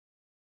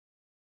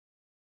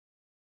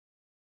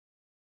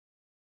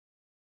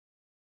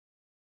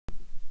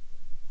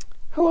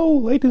Hello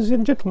ladies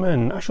and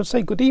gentlemen, I should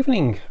say good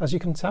evening. As you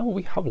can tell,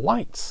 we have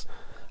lights.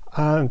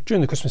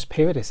 During the Christmas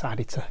period I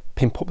decided to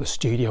pimp up the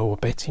studio a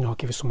bit,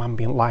 give it some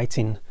ambient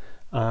lighting,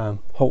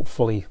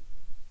 hopefully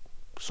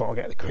sort of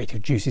get the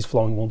creative juices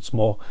flowing once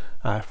more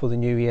for the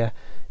new year.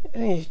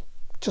 It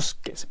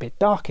just gets a bit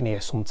dark in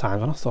here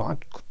sometimes, and I thought I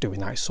could do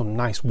with some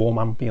nice warm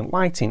ambient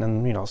lighting,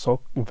 and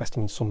so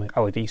investing in some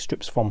LED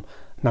strips from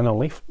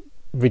Nanoleaf.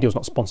 Video's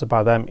not sponsored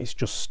by them, it's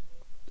just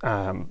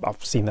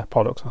I've seen their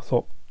products and I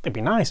thought it'd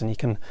be nice, and you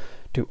can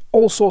do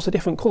all sorts of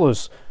different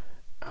colours.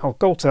 I'll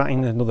go to that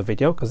in another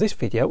video, because this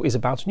video is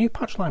about a new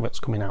patch library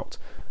that's coming out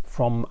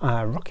from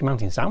Rocky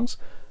Mountain Sounds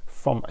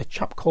from a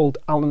chap called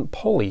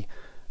Polley.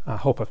 I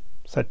hope I've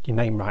said your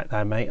name right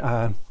there, mate.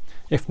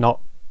 If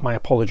not, my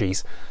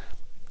apologies.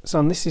 So,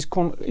 and this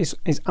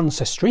is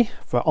Ancestry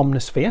for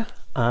Omnisphere.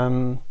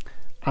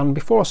 And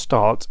before I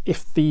start,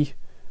 if the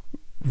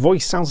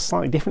voice sounds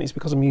slightly different, it's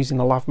because I'm using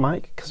a lav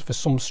mic, because for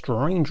some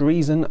strange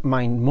reason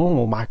my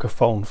normal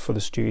microphone for the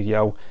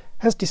studio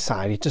has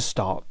decided to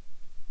start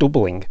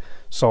doubling,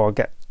 so I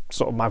get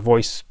sort of my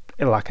voice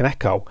like an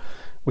echo,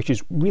 which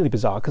is really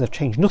bizarre because I've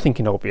changed nothing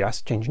in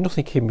OBS, changed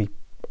nothing in my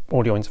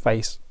audio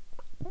interface,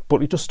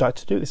 but it just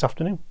started to do it this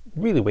afternoon.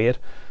 Really weird,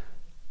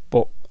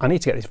 but I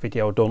need to get this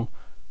video done,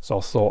 so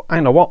I thought, I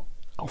know what,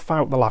 I'll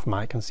fire up the lav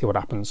mic and see what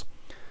happens.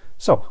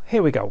 So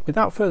here we go.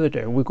 Without further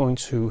ado, we're going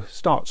to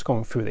start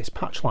going through this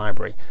patch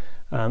library.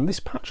 This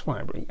patch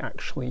library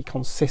actually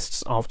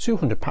consists of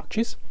 200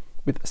 patches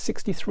with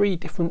 63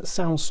 different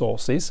sound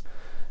sources.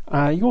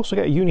 You also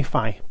get a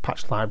Unify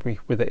patch library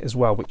with it as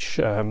well, which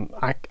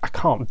I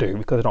can't do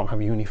because I don't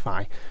have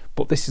Unify,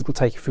 but this is going to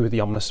take you through the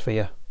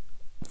Omnisphere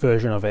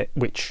version of it,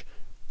 which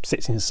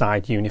sits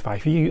inside Unify.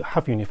 If you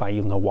have Unify,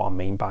 you'll know what I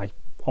mean by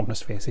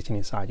Omnisphere sitting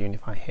inside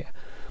Unify here.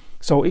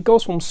 So it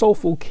goes from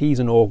soulful keys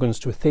and organs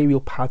to ethereal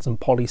pads and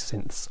Polley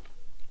synths.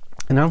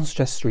 And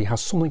Ancestry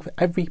has something for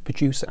every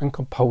producer and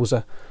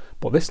composer,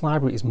 but this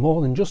library is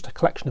more than just a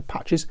collection of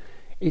patches.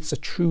 It's a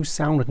true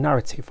sound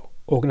narrative,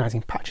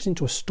 organising patches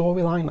into a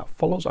storyline that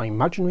follows our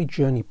imaginary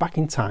journey back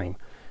in time.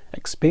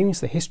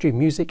 Experience the history of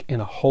music in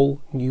a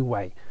whole new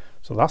way.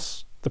 So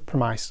that's the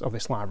premise of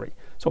this library.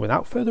 So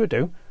without further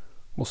ado,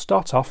 we'll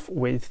start off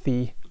with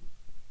the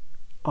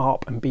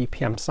ARP and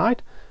BPM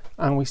side,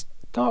 and we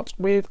start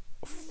with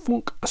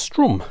Funk a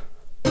Strum.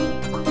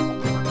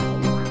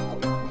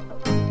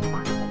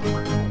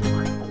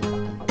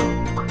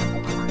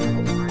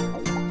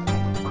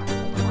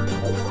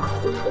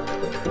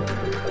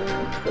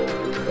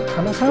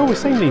 And as I always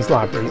say in these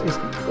libraries, is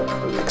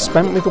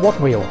experiment with the wad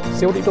wheel,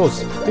 see what it does.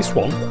 This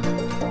one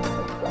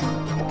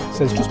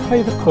says just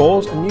play the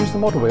chords and use the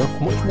mod wheel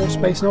for much more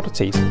space and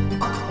oddities.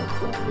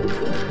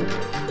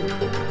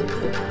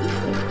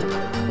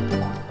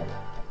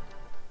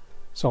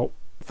 So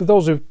for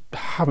those who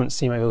haven't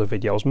seen my other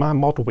videos, my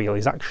mod wheel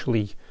is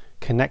actually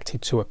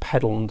connected to a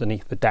pedal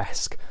underneath the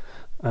desk.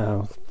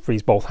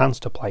 Frees both hands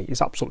to play.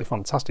 It's absolutely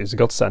fantastic. It's a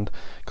godsend,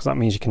 because that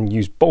means you can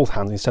use both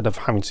hands instead of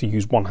having to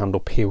use one hand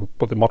up here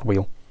with the mod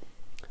wheel.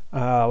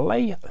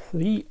 Lay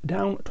thee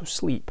down to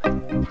sleep.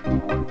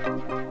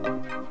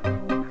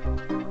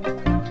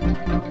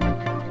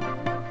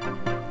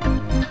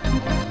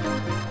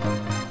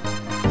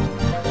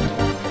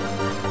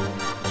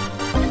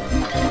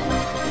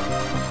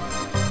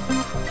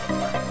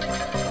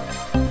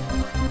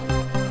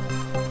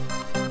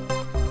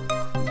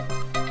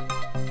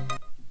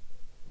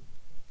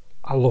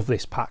 I love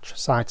this patch,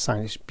 side to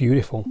side, it's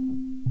beautiful.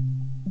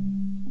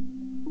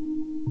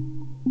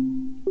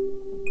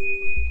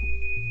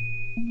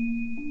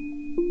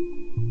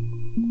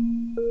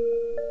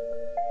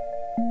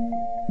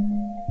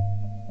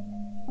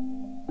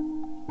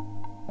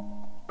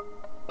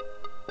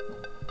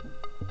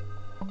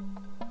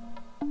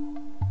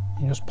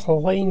 You're just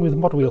playing with the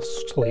mod wheel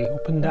subtly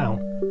up and down.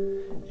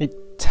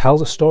 It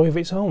tells a story of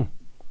its own.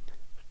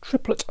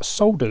 Triplet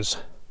sodas.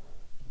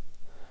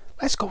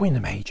 Let's go in the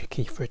major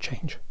key for a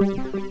change.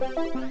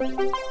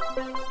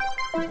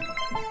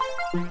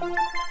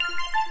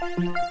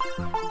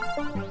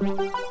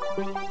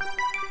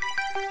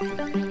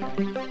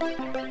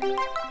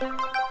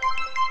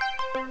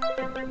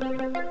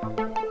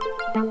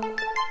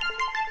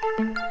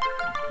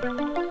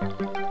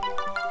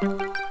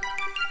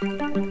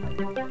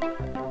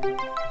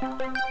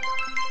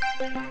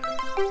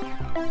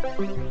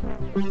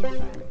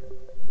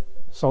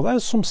 So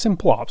there's some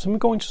simple ARPs, and we're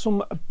going to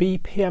some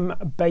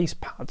BPM bass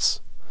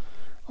pads.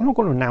 I'm not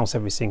going to announce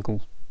every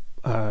single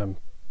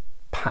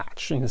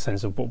patch in the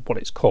sense of what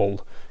it's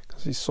called,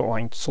 because it's sort of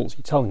like insults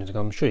you telling you.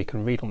 I'm sure you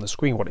can read on the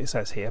screen what it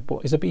says here,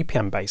 but it's a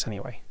BPM bass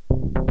anyway.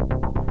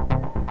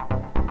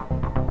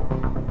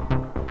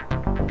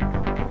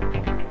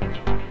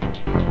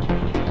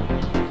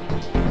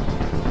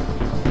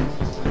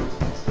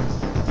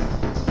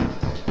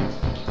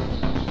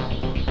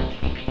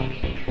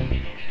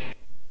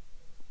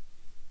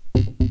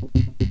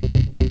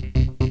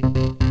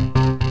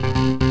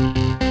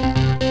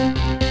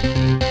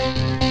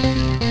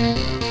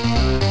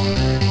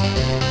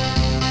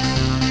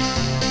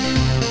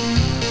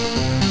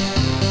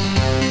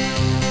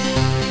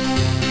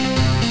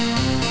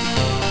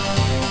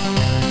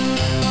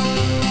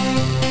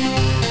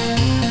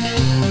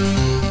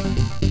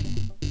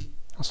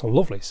 That's a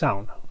lovely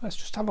sound. Let's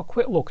just have a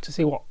quick look to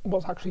see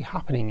what's actually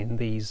happening in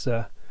these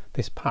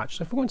this patch.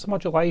 So if we go into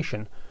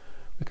modulation,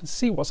 we can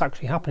see what's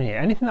actually happening here.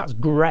 Anything that's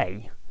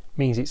grey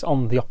means it's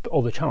on the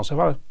other channel. So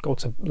if I go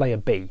to layer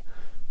B,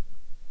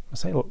 I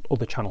say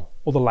other channel,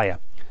 other layer,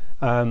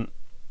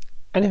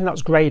 anything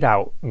that's greyed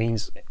out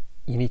means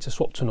you need to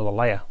swap to another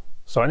layer.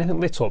 So anything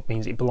lit up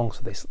means it belongs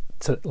to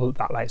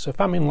that layer. So if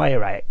I'm in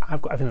layer 8,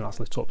 I've got everything that's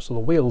lit up. So the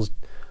wheel's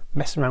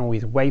messing around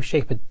with wave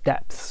shape of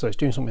depth, so it's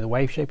doing something with the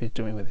wave shape, it's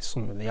doing with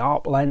something with the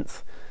arc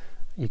length.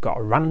 You've got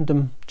a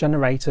random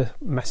generator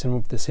messing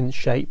with the synth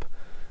shape.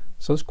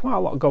 So there's quite a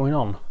lot going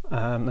on.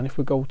 And if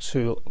we go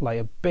to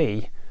layer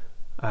B,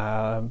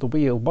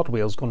 the mod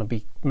wheel's going to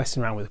be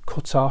messing around with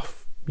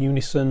cutoff,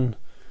 unison,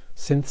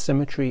 synth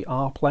symmetry,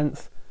 arc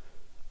length.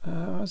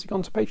 Has he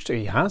gone to page 2?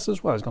 He has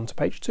as well. He's gone to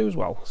page 2 as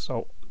well.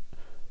 So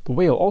the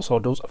wheel also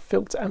does a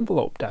filter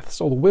envelope depth.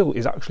 So the wheel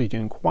is actually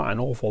doing quite an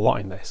awful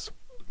lot in this.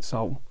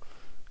 So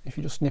if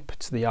you just nip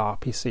to the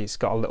ARP, you see it's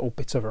got a little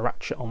bit of a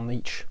ratchet on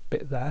each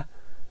bit there.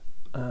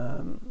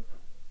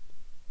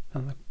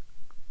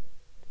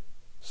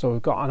 So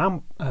we've got an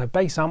amp,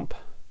 bass amp,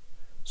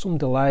 some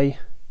delay.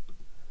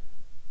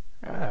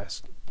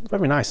 It's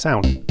very nice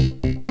sound.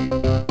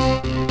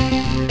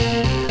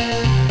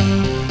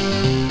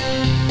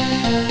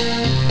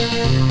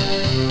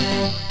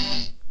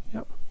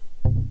 Yep.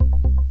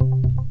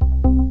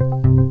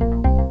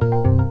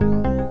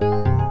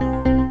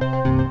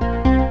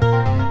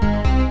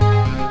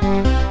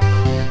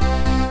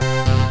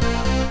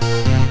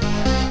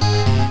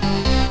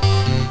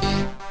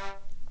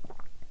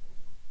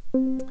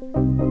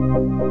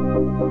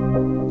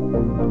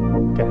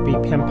 Get a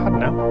BPM pad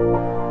now.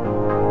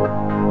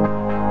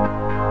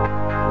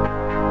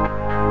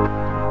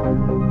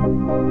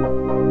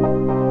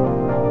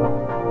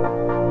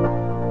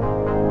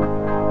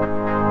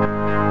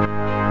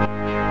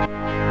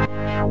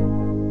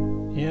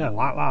 Yeah,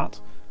 like that.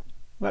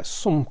 Let's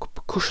some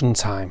percussion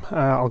time.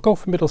 I'll go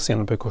for middle C on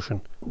the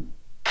percussion.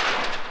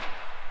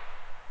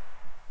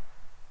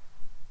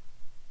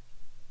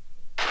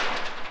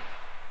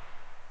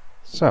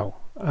 So,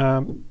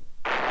 okay.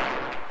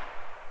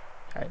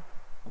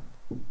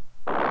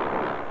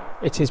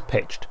 It is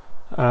pitched.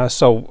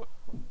 So,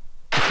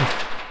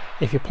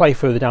 if you play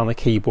further down the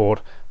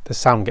keyboard, the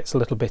sound gets a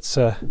little bit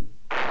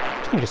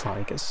changes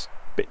slightly. It gets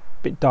a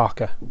bit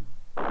darker.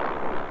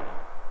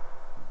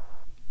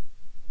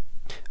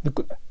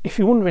 If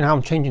you're wondering how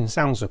I'm changing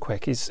sounds so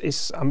quick,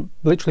 I'm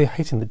literally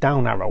hitting the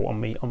down arrow on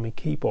my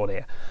keyboard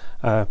here.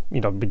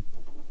 You know,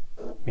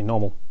 my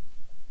normal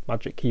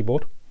Magic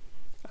keyboard.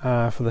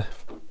 And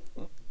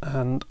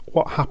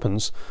what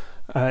happens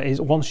is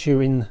once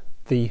you're in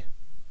the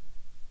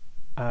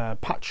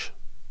patch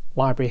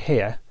library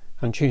here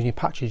and choosing your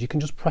patches, you can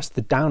just press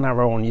the down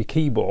arrow on your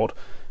keyboard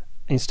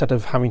instead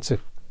of having to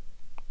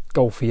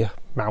go for your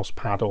mouse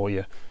pad or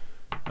your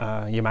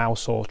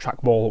mouse or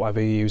trackball or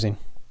whatever you're using.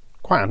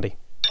 Quite handy.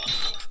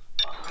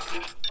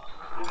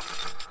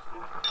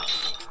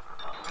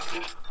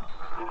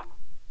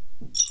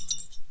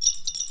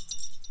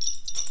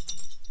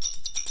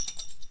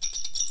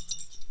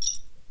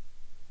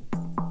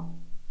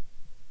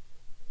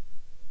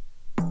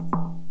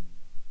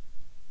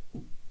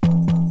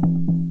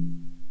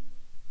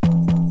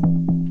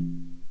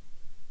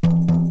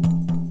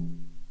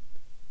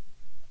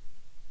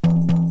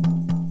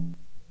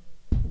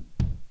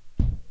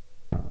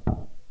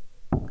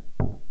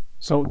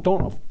 So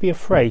don't be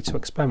afraid to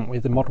experiment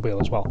with the mod wheel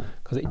as well,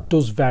 because it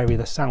does vary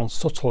the sound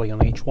subtly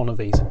on each one of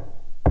these.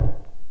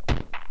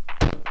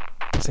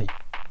 See,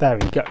 there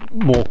you get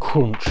more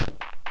crunch.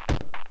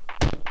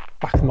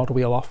 Back the mod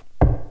wheel off.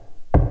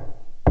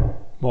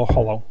 More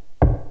hollow.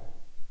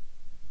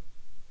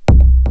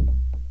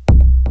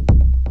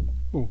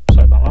 Ooh,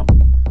 sorry about that.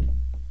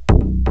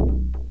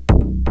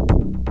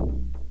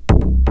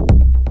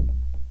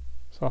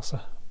 So that's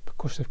a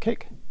percussive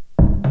kick.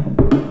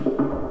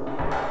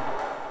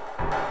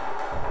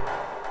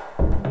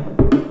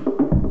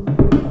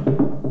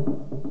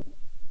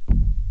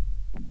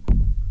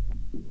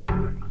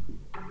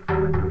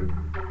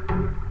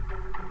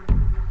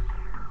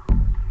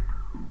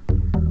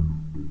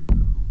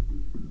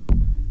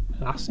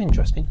 That's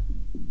interesting.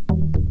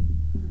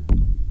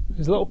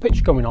 There's a little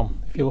pitch going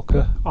on if you look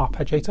at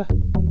arpeggiator.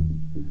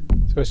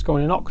 So it's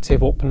going an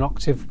octave up and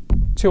octave,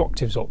 2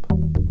 octaves up.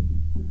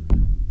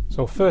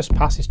 So first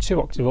pass is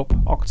 2 octave up,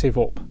 octave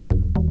up,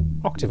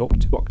 octave up,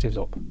 2 octaves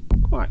up.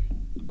 Quite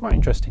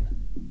interesting.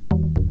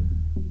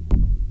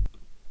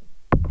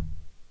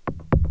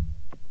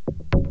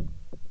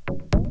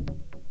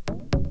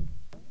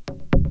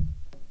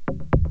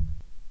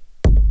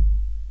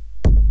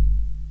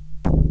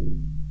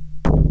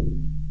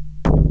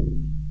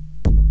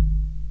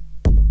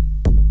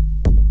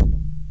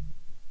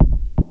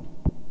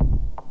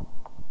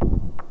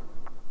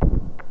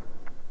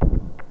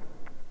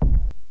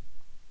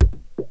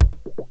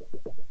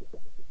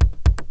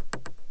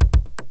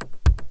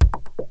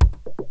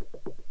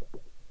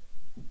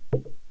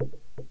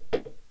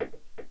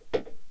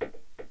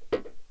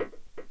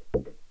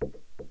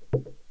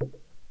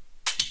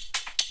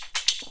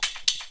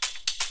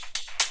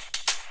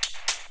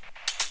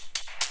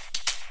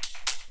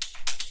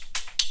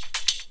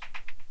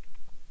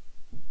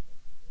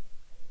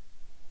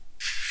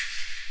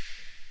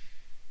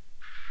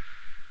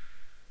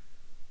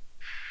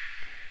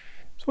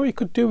 So what you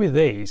could do with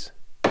these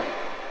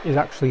is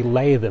actually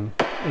layer them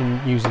in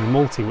using the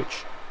multi,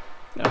 which,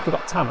 you know, if we've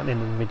got time at the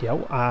end of the video,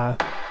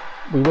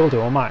 we will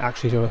do. I might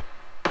actually do a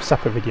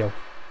separate video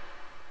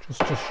just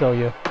to show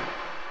you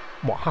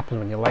what happens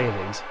when you layer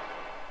these.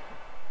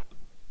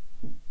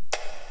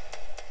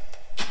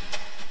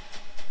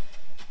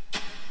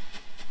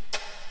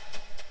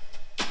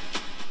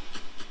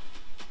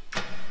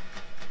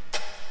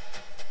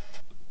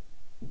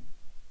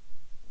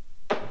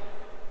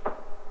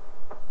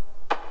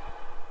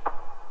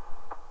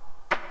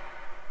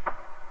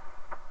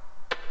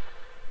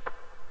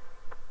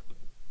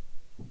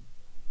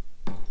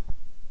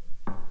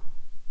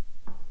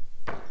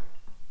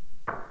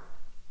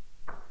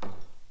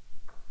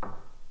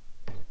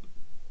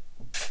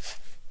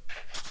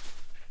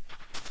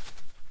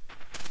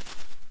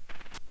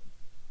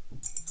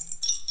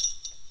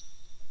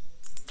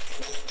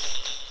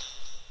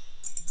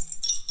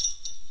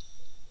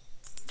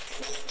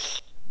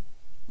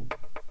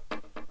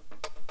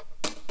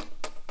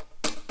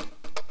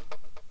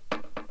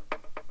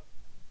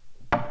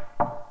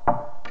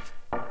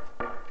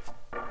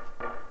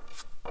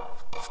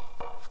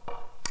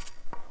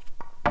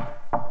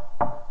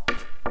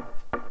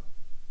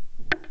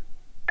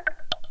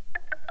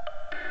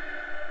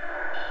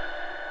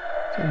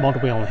 The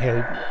mod wheel on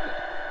here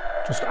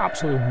just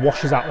absolutely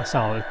washes out the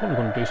sound. It's probably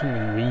going to do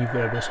something with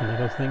reverb or something,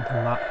 I think,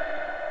 on that.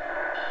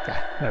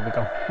 Yeah, there we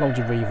go. Loads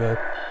of reverb.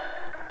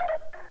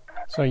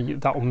 So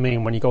that will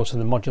mean when you go to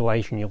the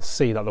modulation, you'll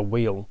see that the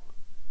wheel,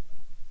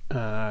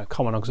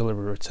 common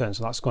auxiliary return,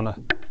 so that's going to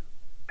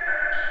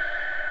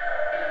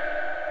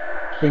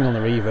bring on the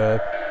reverb,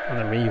 and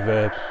the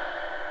reverb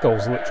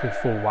goes literally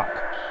full whack.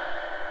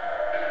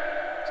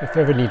 So if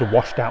you ever need a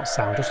washed out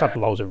sound, just add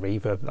loads of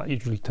reverb. That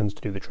usually tends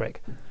to do the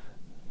trick.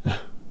 You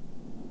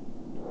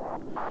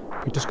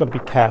just got to be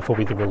careful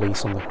with the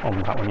release on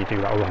that when you do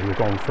that, otherwise you're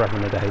going forever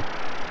and a day.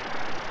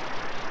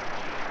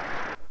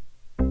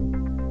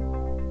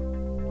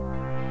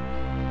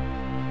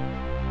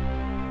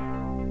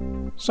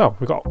 So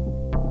we've got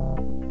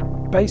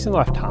bass in the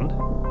left hand, a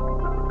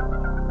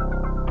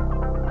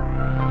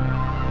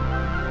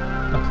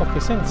clocky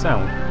synth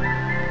sound.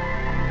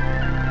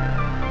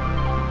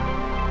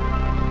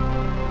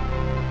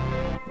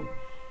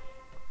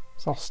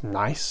 So that's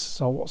nice.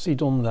 So what's he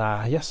done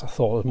there? Yes, I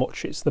thought as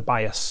much. It's the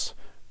bias,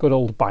 good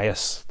old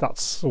bias.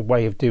 That's a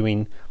way of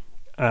doing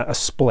a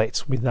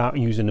split without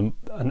using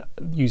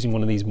using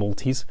one of these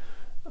multis.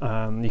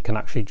 You can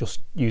actually just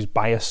use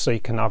bias, so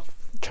you can have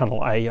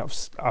channel A.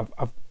 I've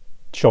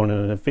shown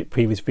in a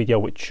previous video,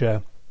 which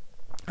I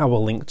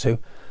will link to.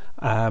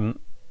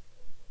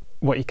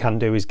 What you can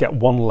do is get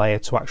one layer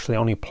to actually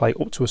only play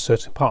up to a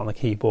certain part on the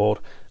keyboard,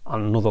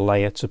 and another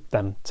layer to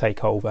then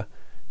take over.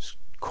 It's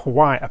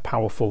quite a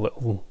powerful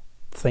little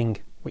thing,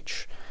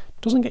 which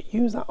doesn't get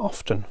used that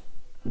often.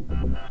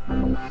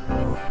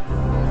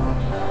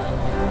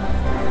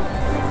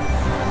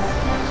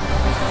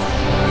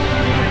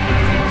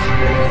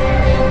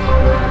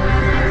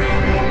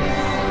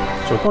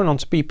 So we're going on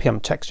to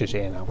BPM textures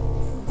here now.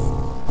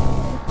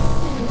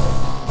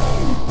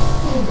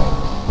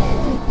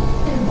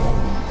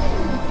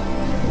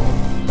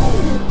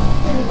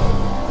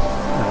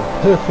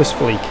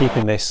 Purposefully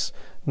keeping this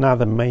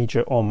neither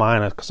major or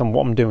minor, because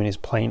what I'm doing is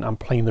I'm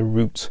playing the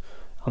root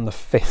and the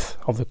fifth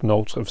of the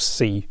note of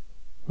C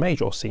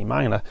major or C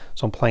minor.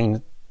 So I'm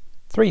playing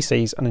 3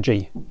 C's and a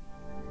G.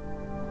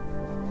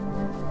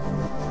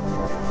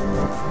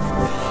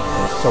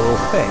 So it'll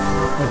fit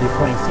whether you're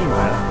playing C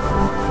minor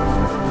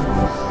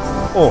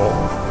or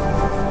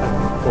a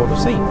chord of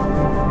C.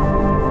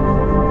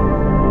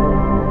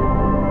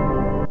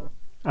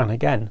 And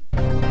again, ooh,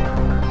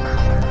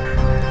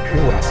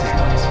 that's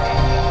nice.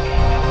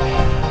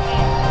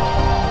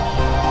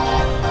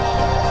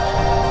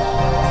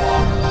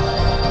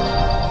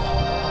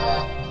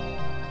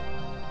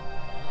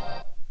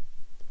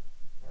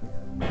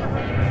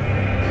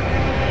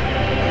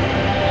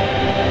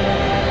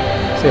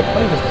 So I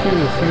played a few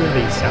of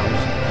these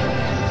sounds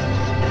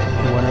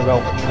when I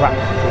wrote a track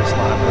for this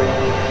library,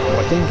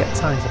 but I didn't get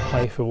time to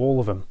play through all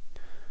of them.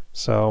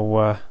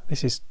 So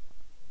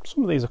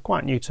some of these are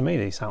quite new to me,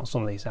 these sounds,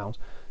 some of these sounds.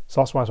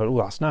 So that's why I thought, oh,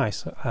 that's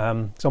nice.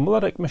 So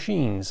melodic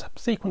machines,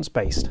 sequence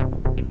based.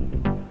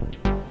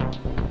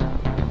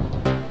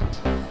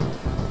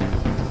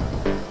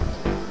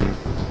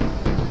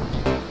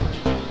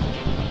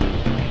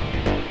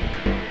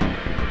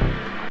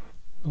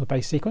 Another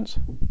bass sequence.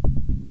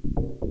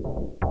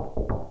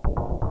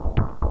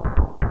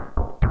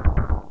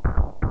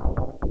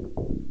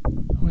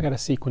 And we got a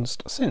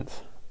sequenced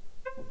synth.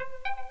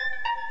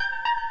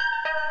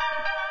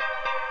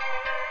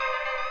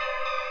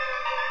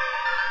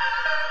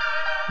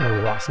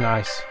 Oh, that's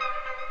nice.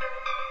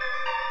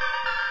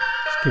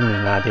 Just giving me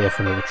an idea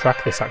for another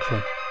track, this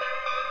actually.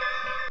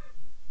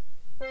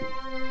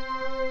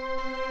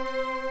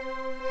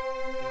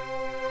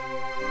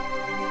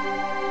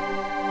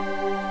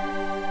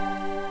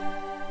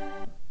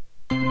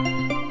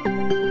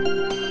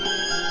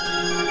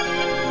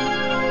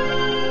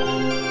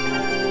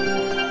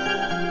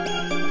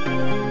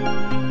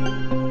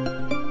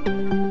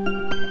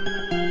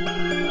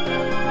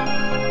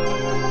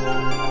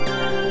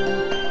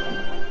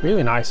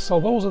 Really nice. So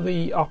those are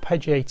the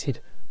arpeggiated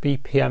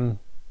BPM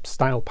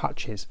style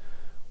patches.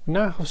 We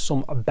now have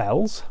some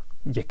bells.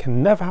 You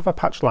can never have a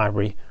patch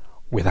library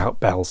without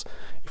bells.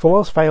 If all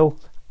else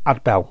fails,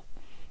 add bell.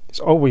 It's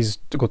always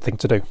a good thing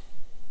to do.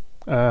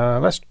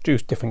 Let's do a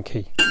different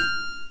key.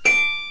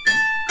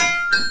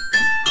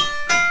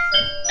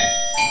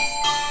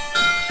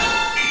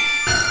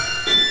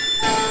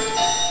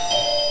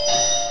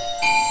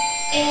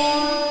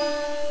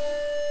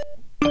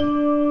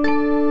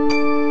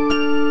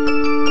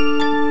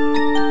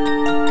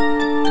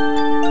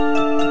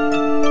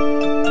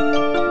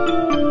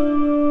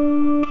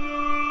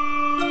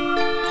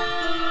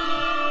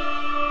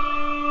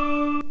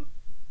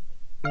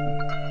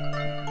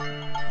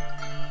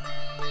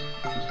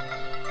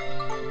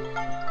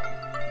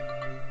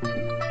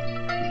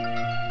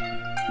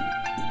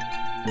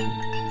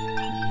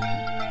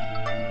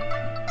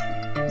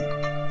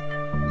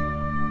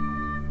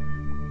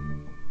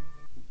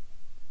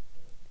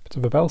 Bit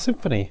of a bell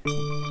symphony.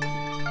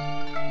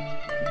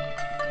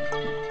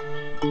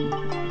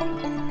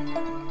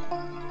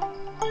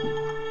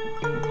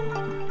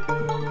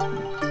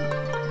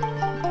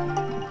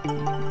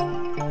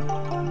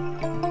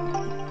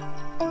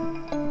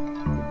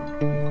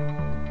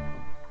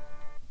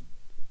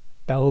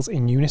 Bells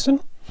in unison.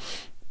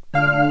 Ooh,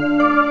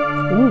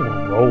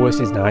 oh, this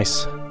is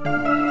nice.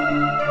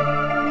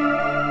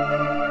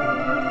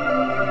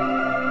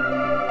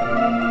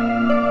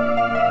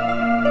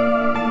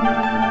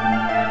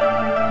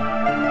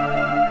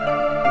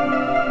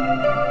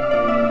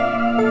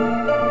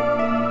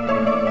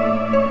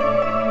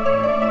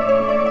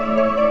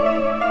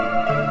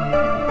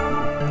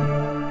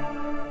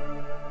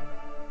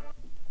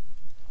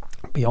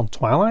 Beyond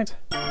Twilight.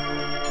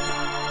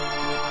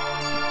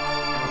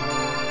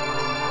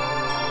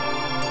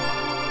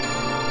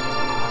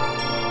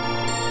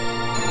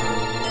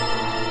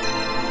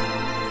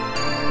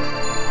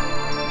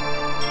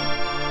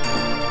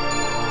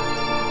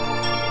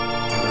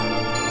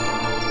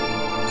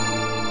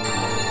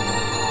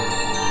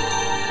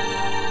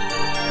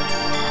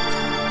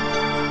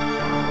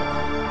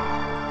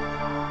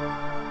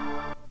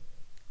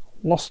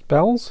 Lost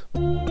Bells.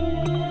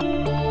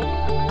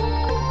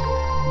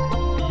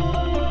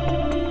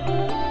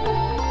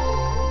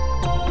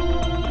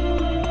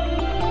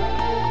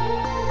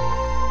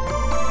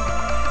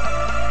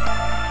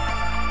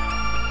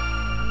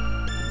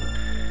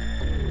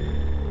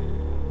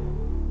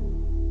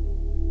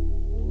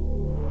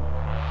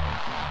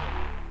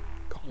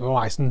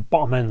 Nice and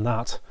bottom end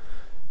that.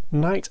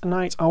 Night,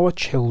 night, our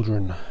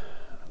children.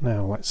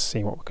 Now let's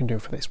see what we can do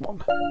for this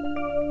one.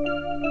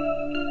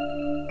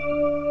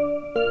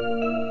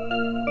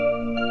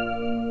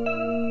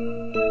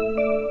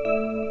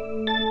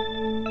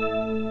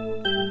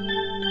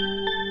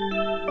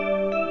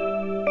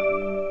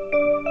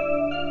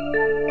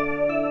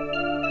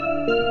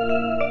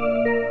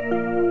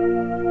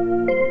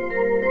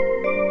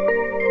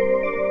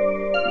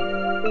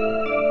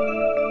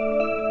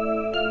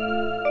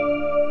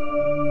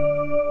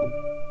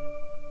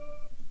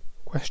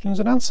 Questions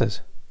and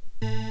answers.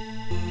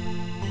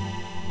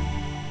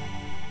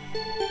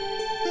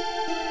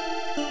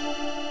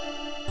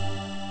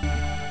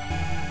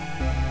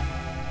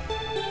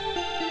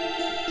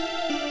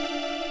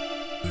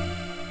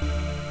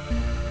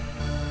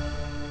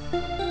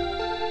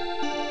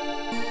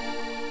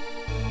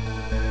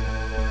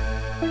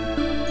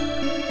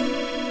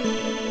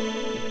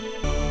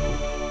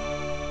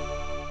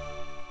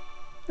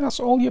 That's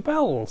all your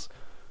bells.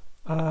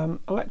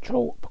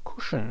 Electro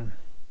percussion.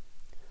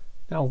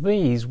 Now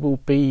these will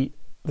be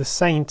the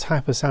same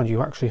type of sound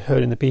you actually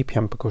heard in the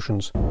BPM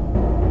percussions.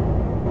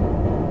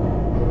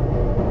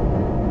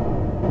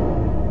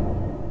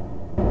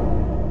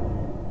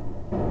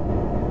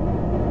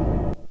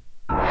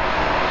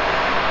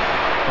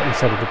 But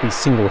instead it'll be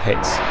single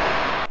hits.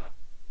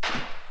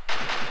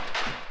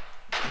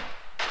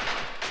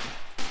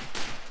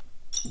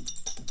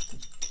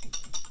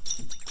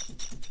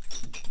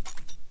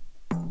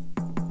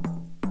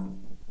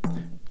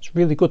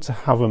 Really good to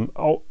have them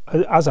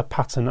as a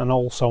pattern and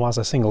also as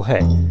a single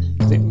hit,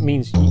 because it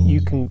means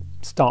you can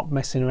start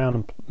messing around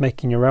and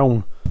making your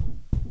own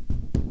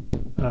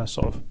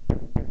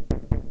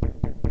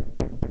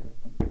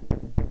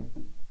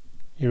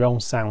your own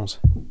sounds.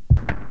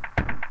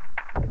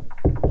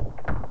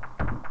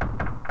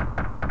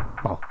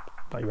 Well,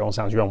 not your own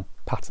sounds, your own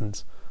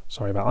patterns.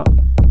 Sorry about that.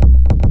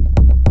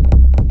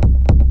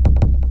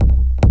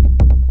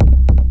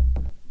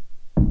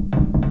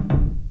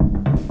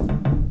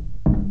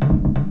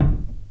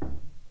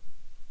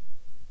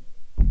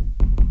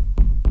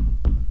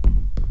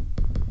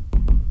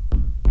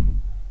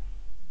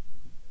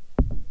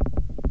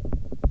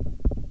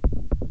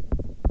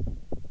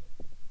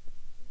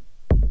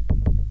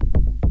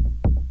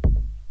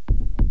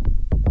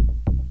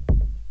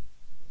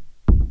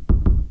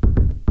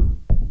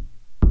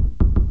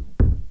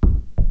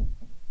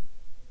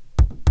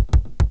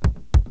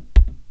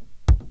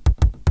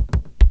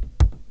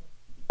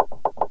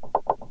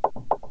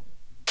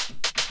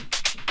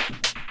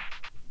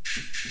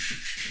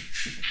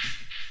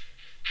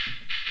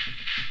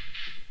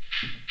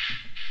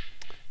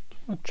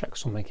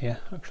 something here,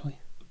 actually.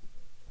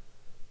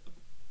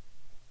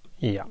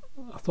 Yeah,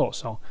 I thought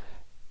so.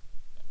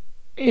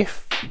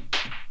 If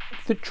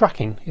the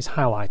tracking is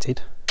highlighted,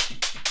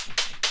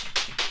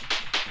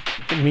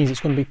 it means it's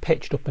going to be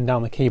pitched up and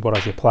down the keyboard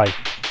as you play.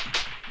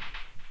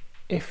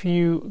 If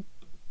you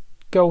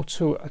go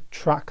to a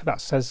track that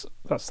says,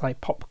 that's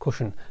like pop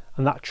percussion,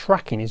 and that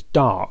tracking is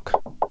dark,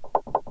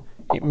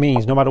 it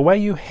means no matter where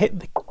you hit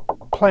the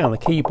play on the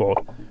keyboard,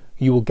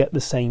 you will get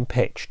the same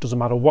pitch. Doesn't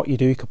matter what you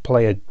do, you could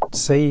play a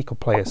C, you could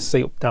play a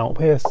C up down up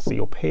here, C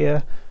up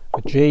here,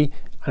 a G,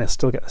 and it'll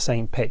still get the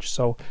same pitch.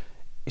 So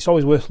it's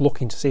always worth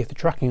looking to see if the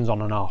tracking's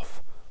on and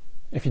off.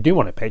 If you do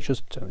want to pitch,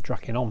 just turn the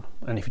tracking on,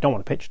 and if you don't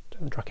want to pitch,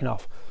 turn the tracking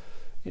off.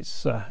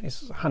 It's a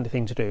handy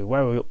thing to do.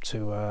 Where are we up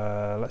to?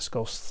 Let's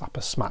go slap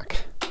a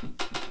smack.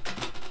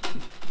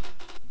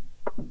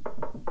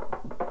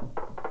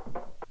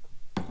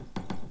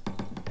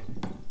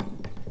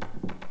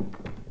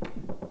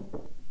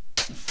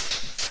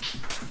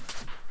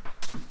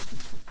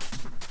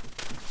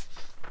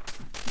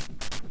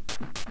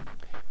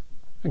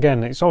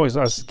 Again, it's always,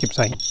 as I keep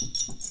saying,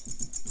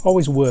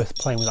 always worth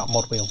playing with that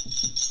mod wheel.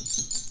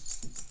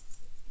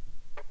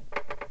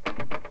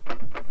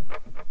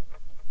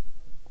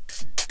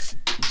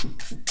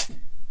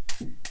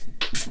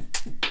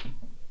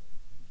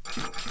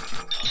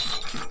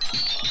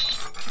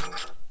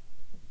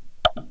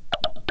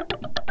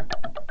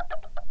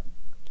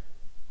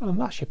 And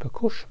that's your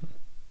percussion.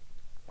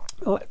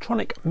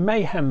 Electronic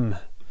mayhem.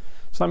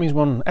 So that means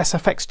we're on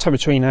SFX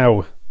territory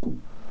now.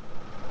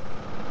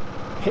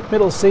 Hit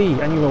middle C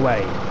and you're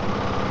away.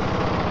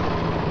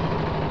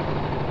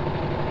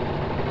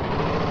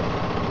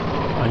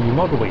 And your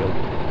mod wheel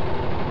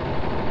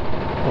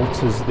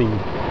alters the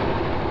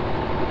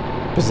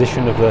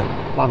position of the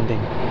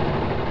landing.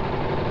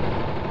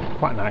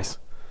 Quite nice.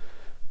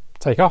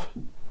 Take off.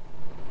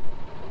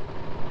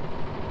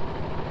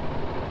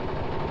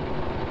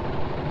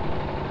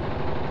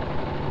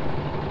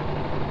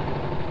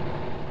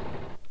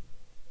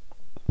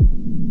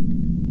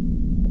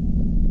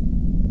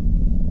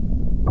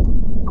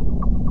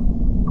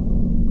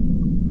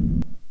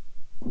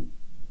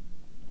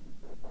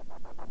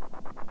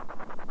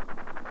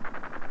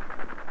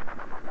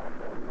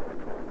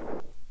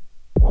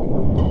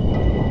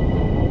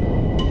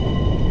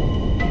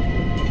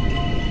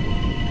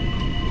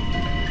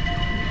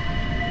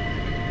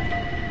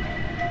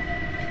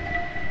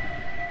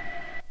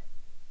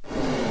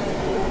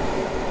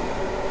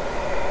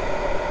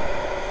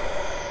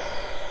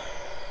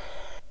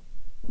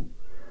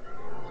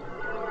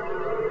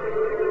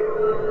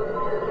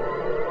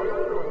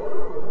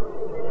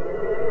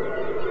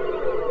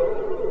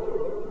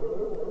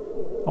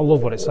 I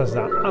love what it says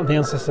that. At the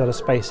ancestor of a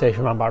space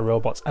station run by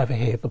robots, ever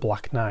hear the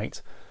Black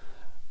Knight?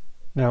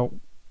 Now,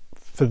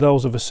 for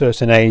those of a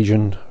certain age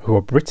and who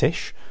are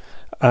British,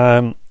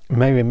 may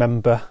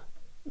remember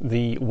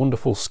the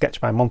wonderful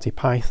sketch by Monty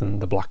Python,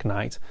 The Black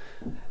Knight.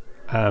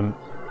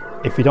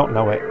 If you don't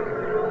know it,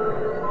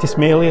 "'Tis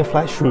merely a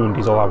flesh wound"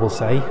 is all I will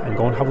say, and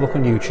go and have a look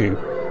on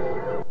YouTube.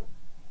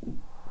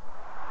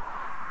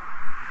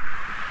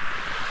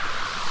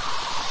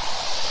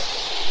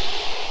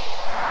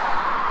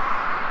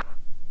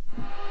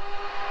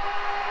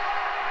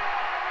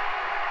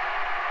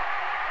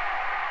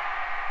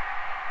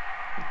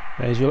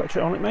 There's your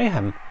electronic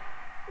mayhem.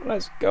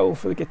 Let's go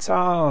for the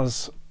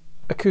guitars.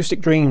 Acoustic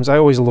Dreams. I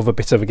always love a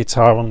bit of a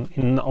guitar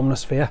in the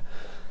Omnisphere.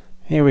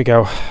 Here we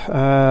go.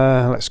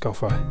 Let's go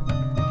for it.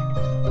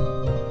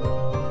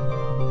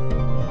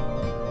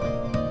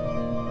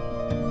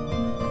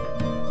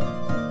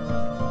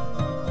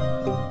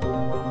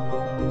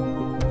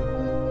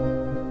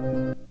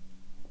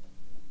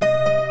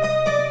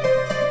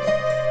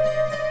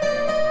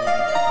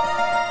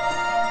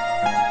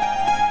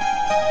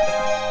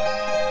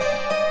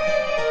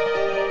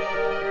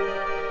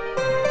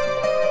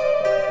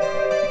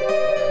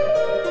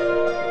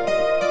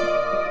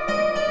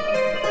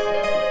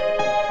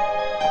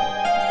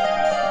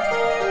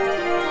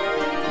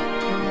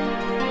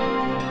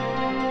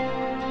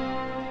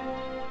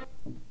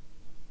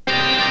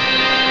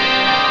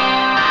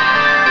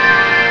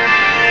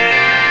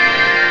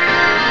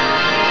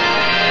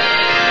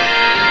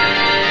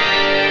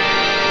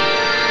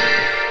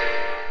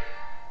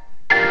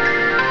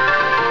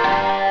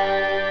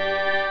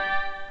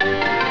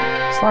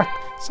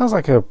 Sounds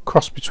like a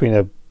cross between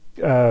a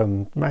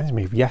reminds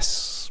me of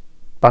Yes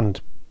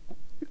band,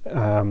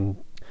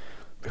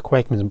 Rick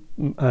Wakeman's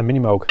Mini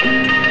Moog.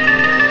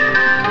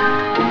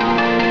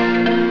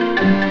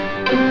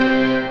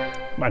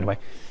 Anyway,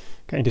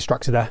 getting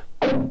distracted there.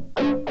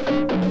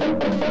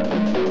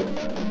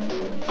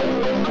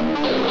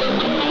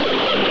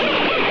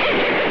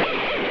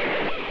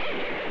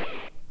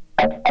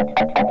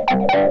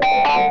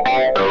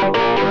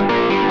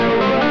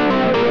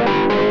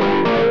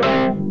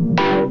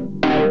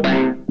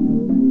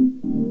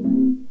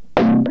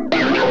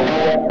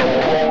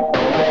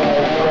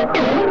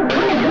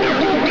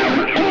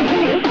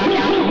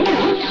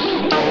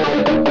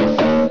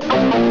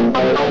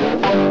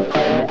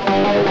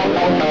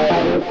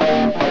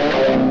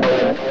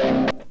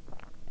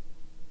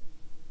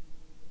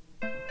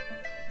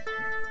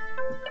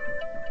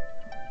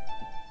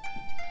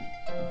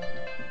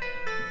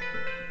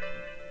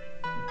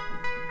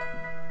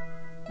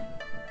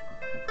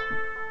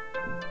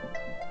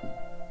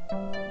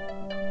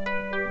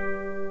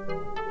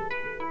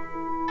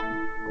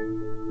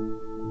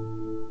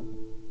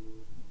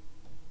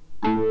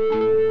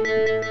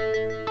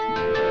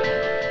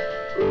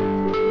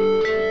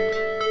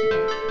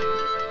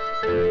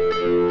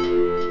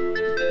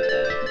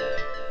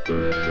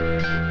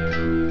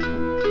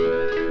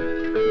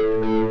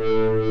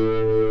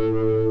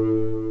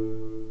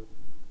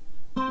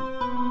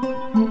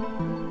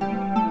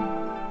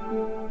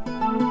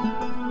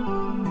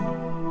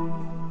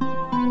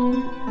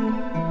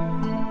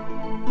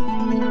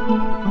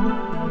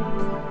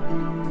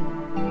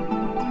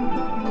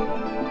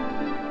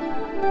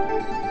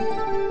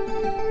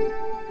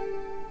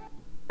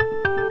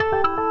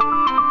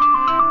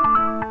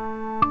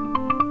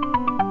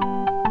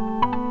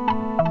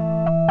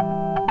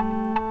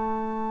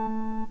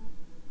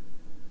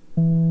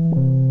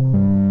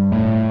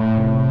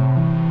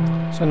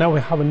 So now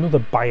we have another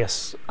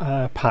bias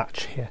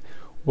patch here,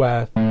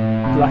 where the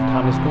left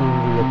hand is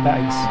going with the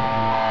bass.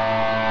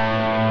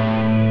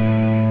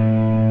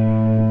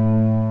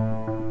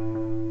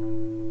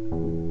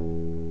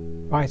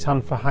 Right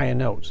hand for higher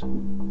notes.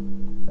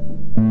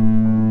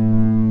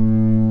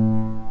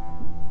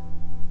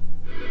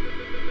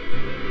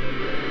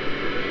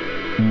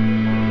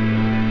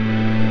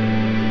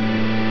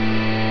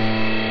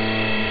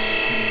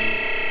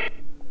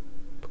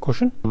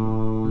 Percussion.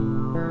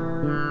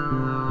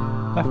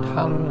 Left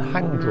hand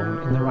hang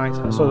drum in the right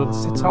hand. So the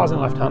sitar's in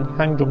the left hand,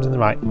 hang drum's in the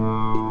right.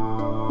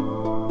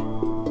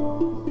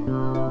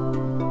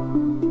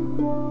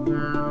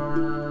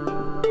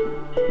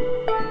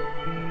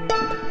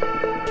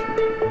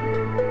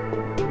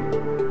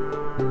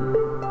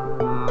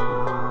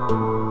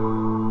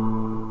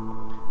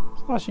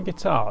 So that's your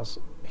guitars.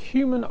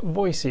 Human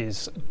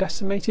Voices,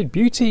 Decimated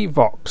Beauty,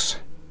 Vox.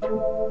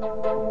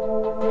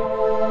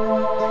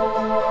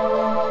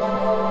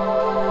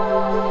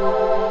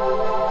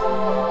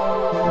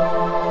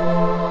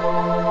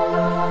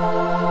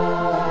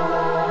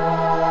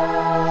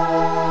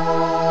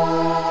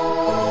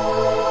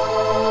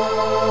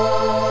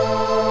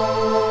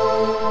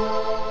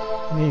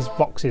 These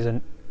Voxes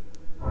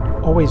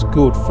are always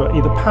good for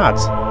either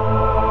pads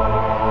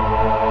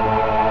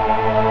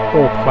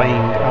or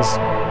playing as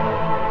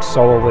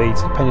solo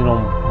leads, depending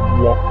on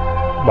what,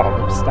 well,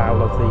 the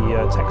style of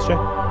the texture.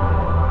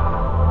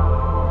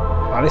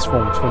 Like this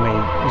one for me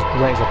is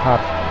great as a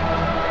pad.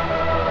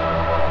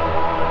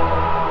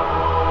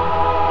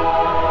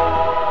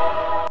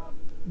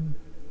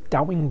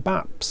 Dowing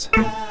Baps.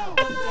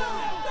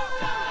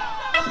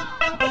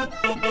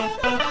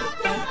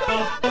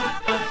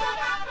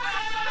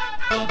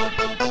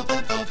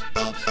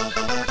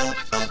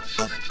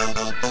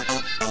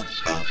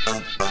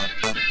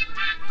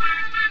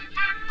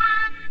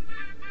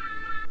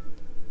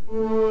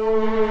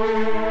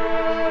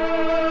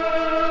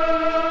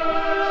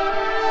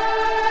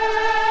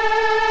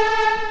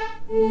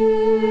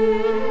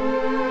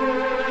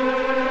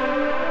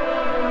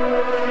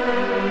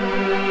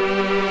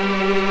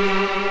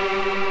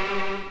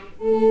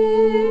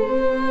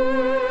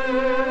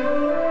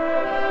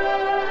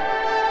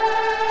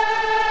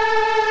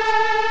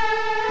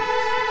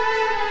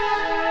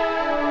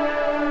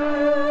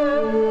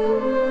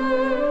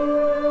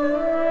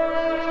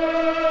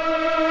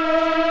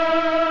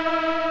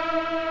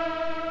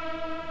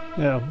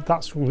 Yeah,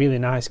 that's really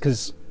nice,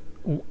 because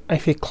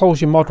if you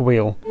close your mod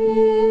wheel,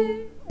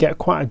 you get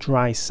quite a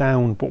dry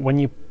sound, but when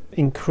you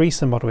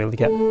increase the mod wheel, you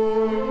get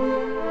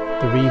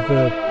the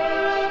reverb.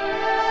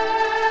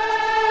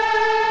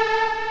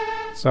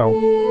 So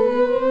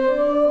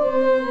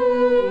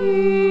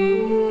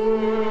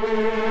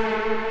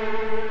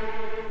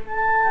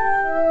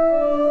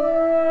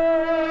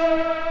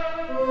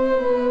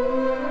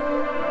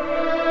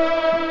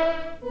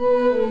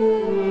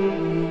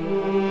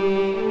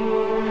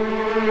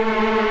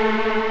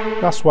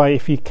that's why,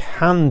 if you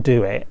can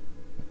do it,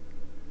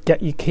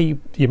 get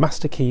your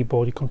master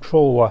keyboard, your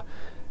controller,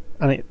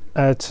 and it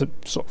to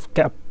sort of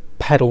get a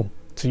pedal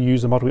to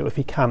use the mod wheel if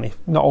you can. If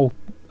not all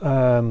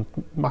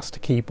master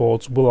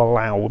keyboards will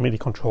allow, MIDI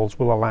controls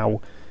will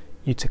allow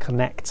you to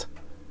connect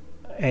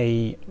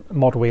a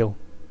mod wheel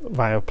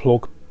via a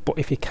plug, but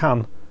if you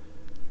can,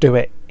 do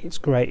it. It's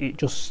great. It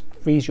just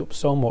frees you up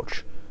so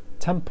much.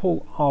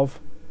 Temple of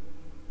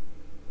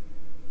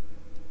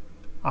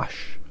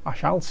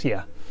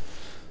Ashaltia.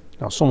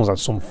 Now someone's had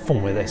some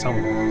fun with this,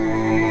 haven't they?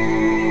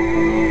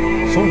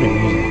 Someone's been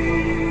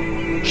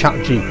using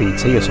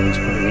ChatGPT or something to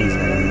put in these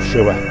names, I'm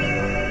sure.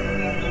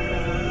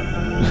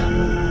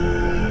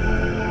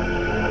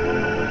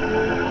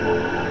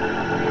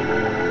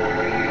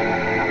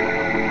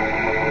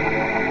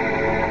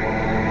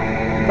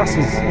 That's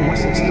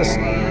unless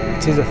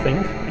it is a thing,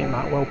 it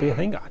might well be a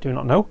thing, I do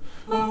not know.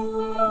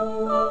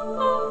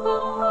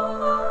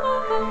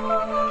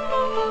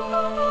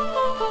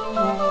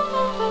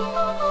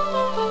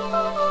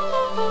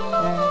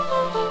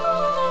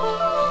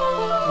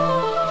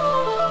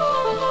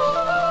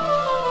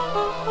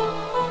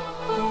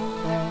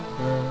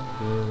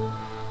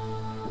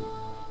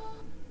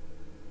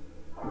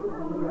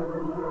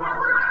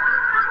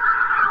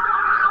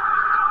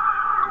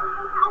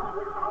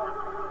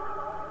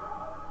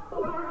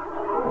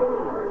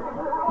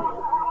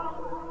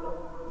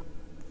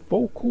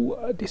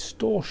 Vocal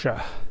distortion.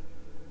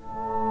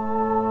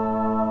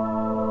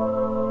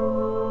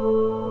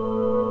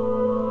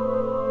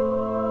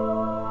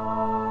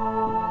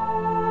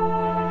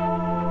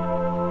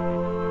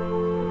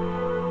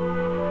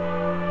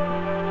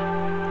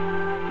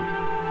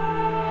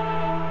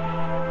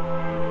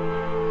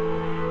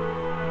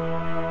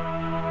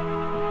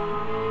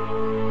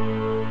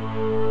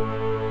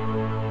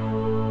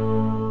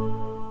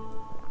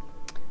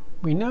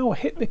 We now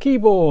hit the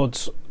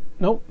keyboards.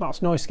 Nope, that's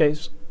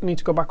Noisecape's. I need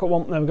to go back up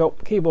one. There we go.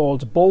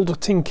 Keyboards,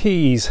 Boulderton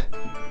keys.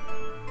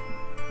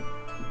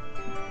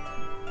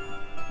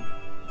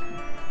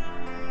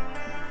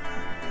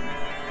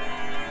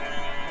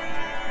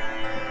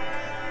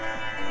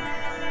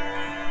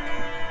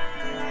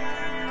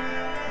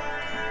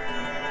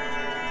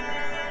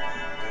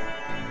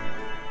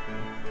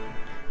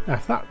 Now,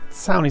 if that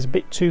sound is a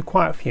bit too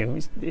quiet for you,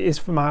 it is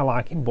for my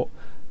liking, but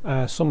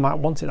some might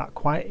want it that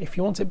quiet. If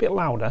you want it a bit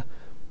louder,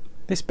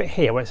 this bit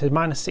here where it says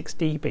 -6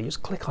 dB,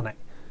 just click on it,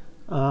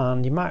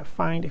 and you might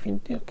find if you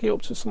get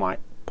up to some like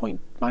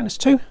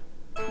 -2.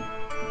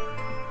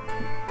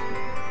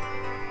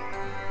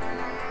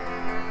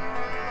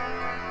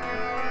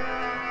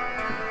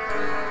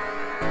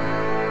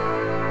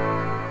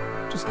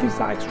 Just gives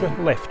that extra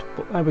lift,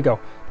 but there we go.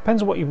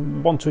 Depends on what you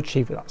want to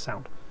achieve with that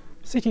sound.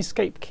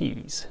 Cityscape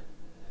keys.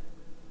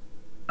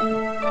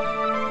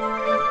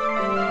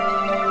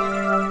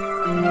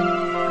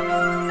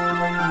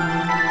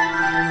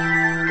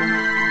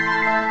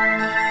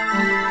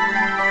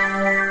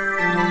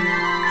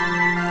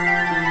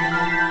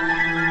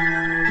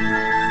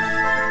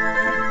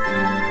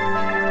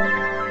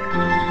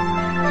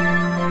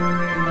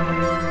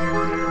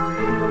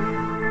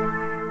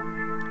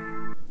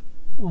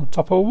 On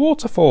top of a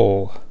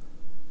waterfall.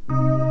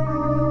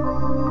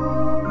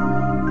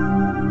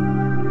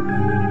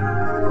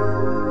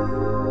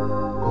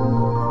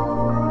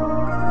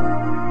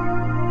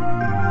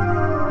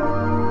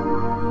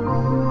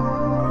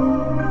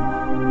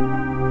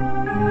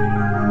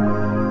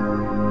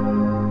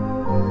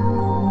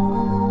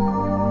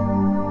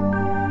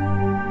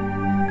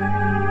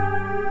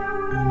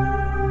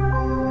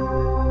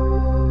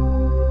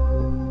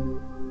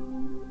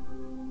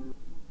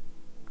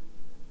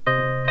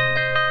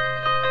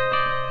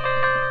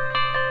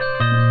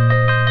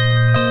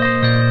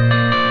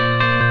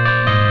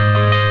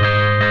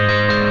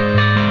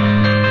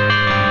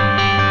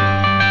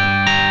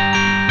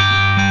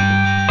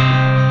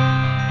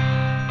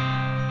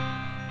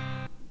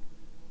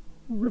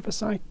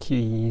 Riverside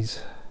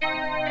keys.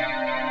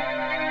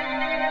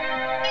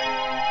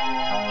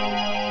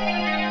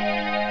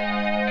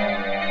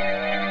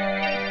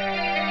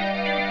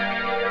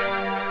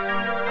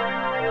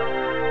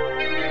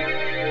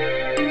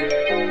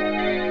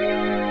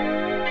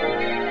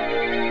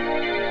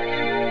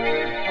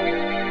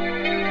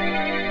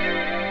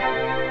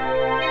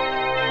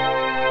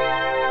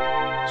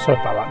 Sorry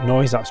about that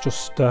noise, that's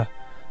just a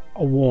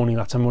warning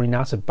that I'm running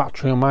out of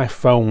battery on my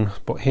phone,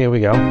 but here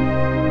we go.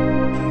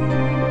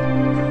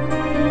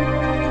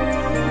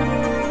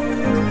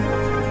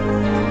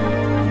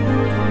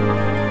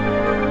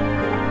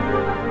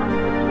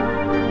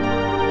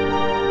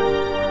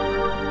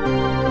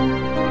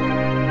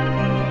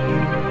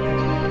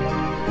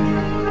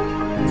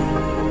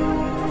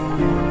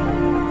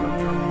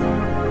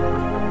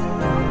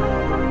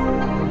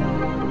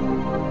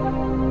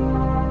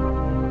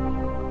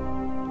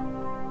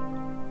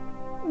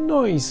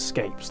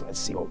 Noiseescapes. Let's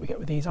see what we get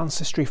with these.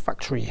 Ancestry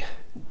Factory.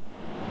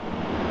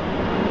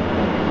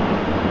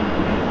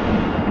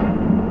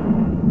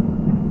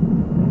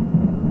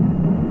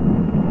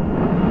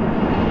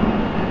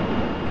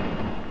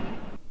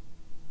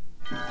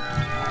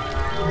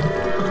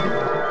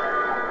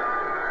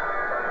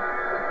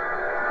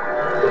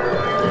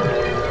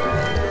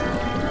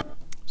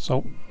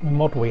 So the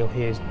mod wheel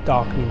here is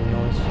darkening the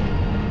noise.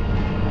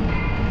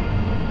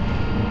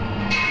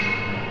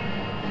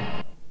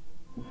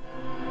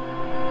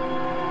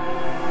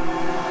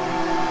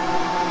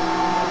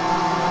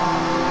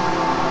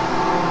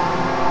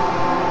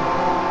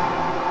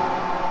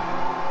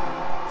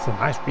 It's a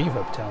nice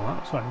reverb tail,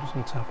 that. So I just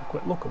need to have a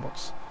quick look at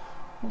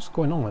what's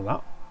going on with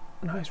that.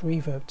 Nice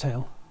reverb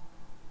tail.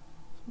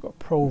 I've got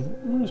a pro.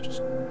 It's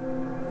just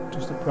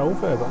a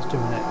proverb that's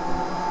doing it.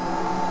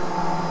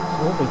 It's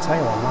a lovely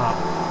tail on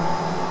that.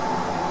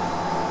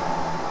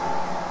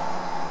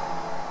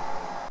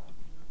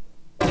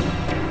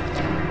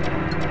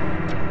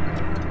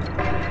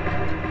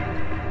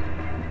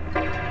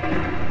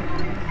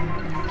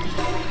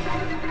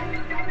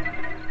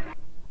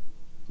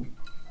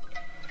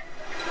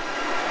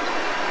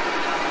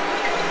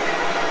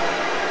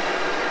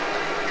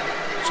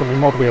 So my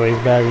mod wheel is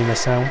varying the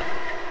sound.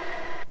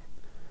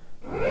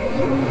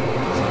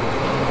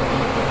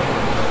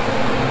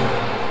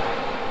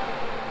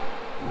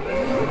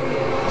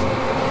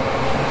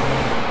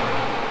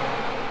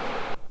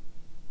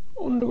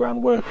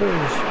 Underground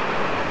workers.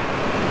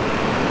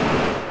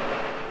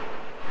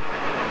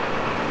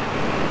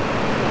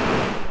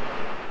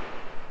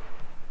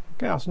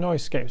 Okay, that's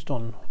Noiseescapes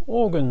done.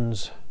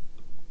 Organs.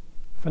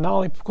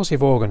 Finale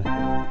percussive organ.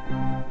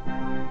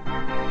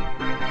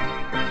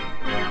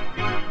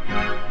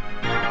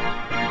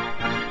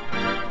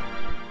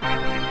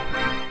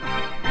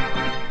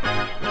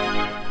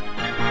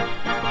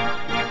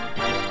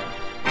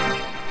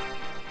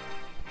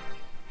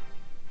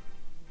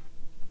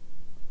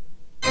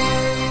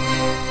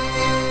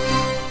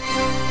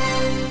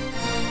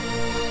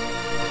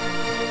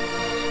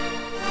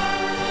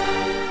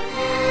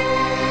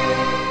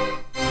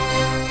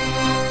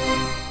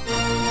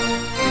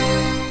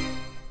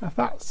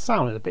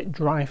 sound is a bit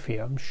dry for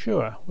you, I'm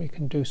sure we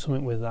can do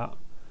something with that.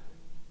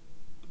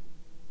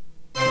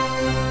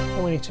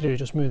 All we need to do is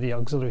just move the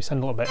auxiliary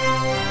send a little bit.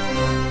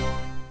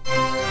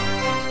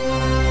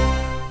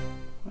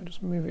 I'll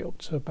just move it up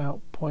to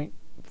about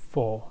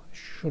 0.4. It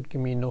should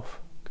give me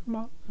enough. Come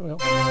on, there we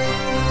go.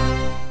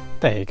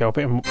 There you go, a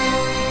bit more.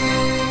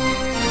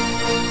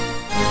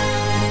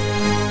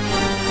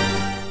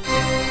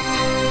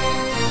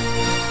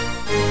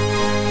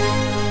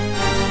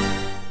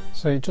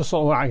 So it just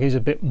sort of like gives a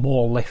bit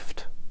more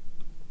lift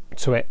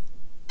to it.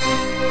 It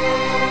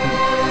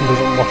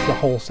doesn't wash the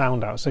whole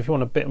sound out. So if you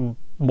want a bit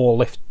more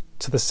lift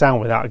to the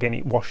sound without getting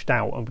it washed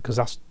out, and because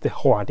that's the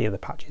whole idea of the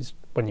patch, is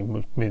when you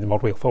move the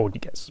mod wheel forward,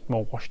 you get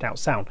more washed out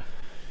sound.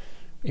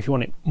 If you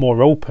want it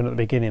more open at the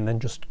beginning,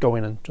 then just go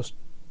in and just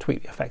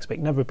tweak the effects, but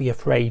never be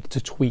afraid to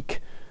tweak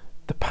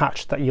the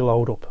patch that you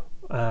load up.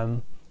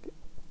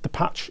 The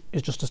patch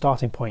is just a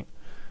starting point.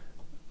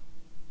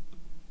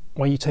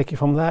 Where you take it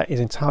from there is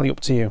entirely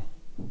up to you.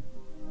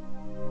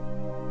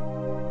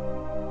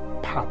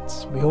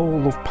 Pads. We all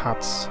love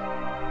pads.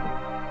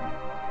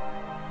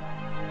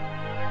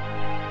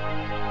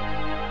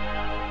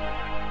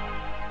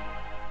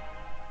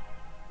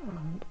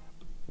 And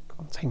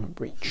containment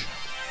breach.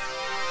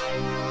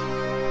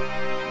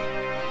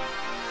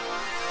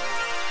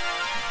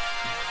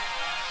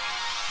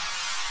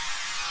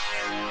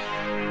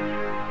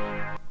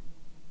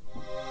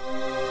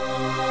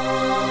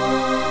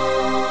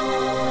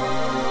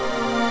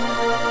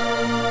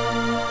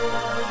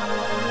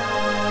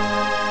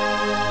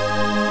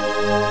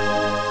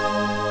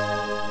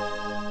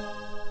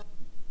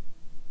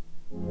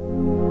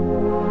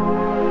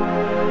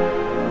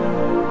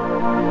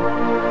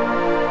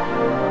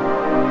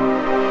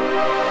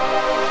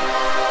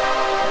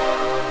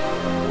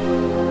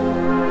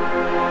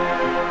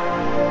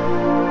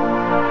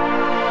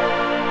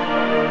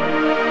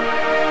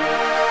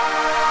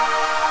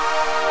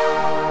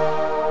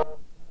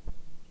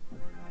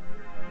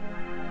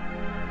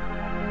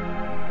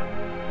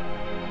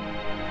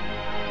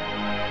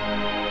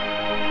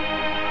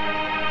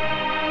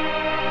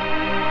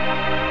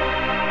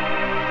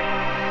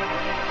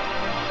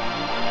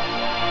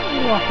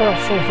 I'll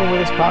have something with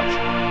this patch.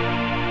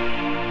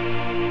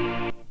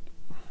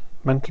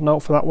 Mental note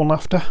for that one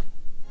after.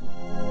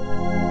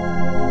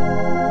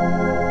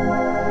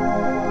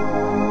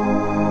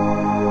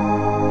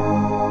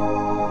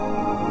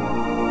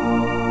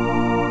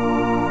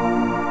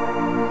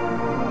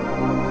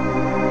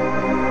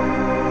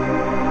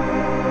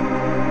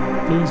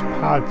 These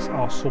pads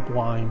are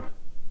sublime.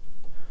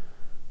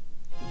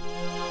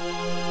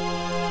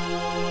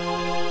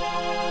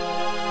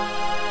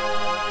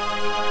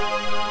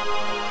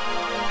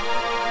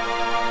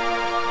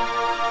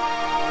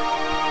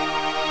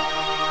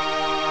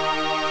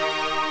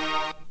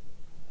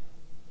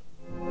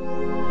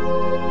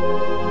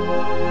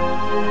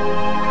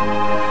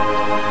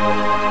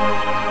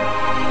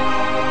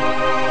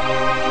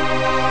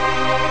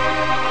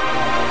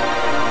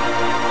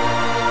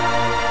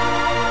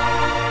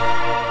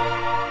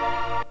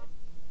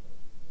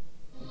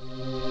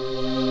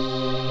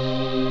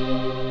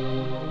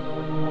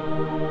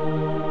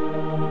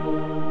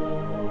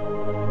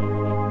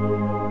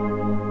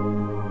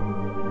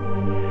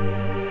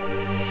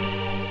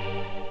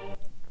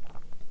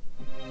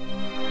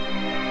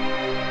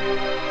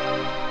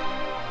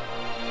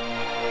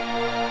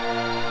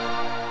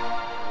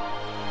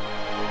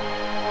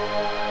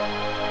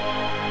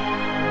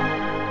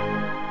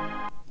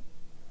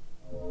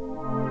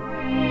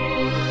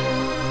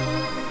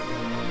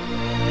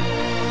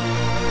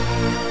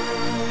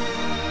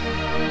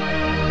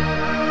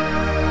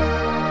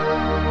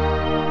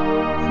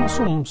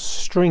 Some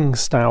string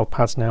style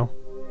pads now.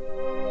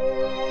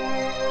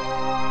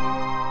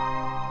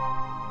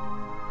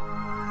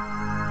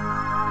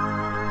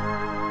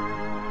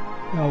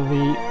 Now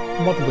the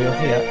mod wheel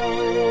here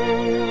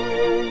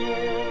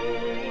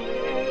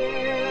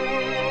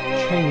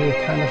changes the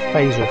kind of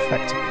phaser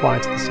effect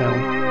applied to the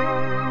sound.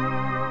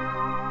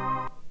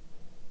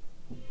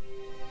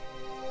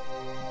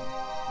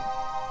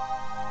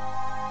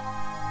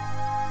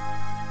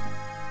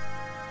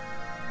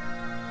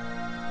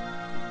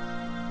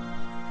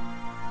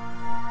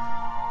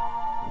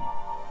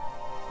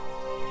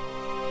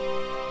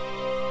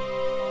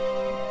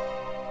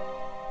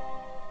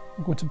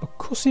 I'm going to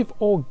percussive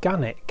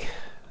organic.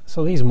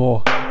 So these are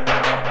more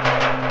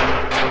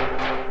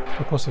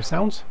percussive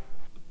sounds.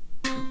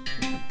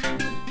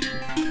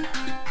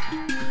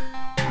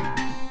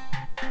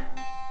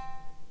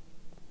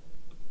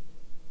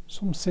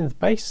 Some synth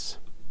bass.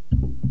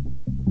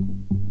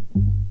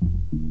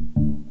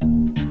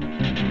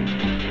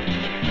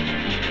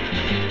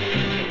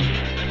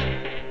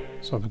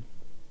 So the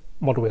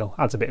mod wheel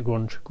adds a bit of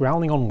grunge.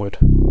 Growling onward.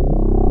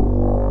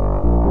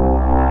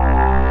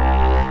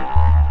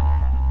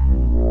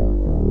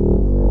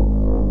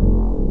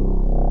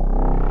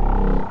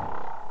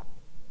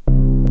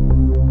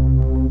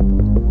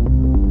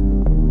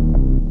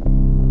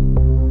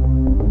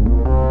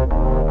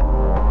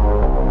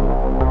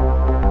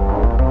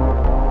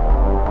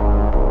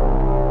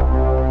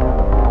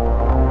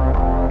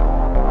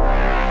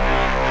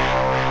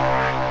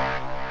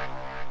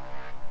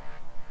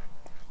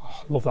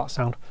 love that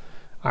sound.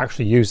 I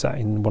actually use that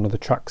in one of the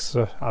tracks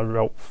I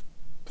wrote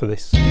for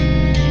this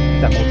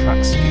demo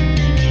tracks.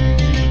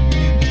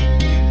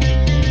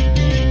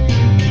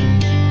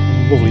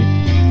 Lovely,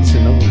 it's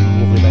another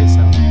lovely bass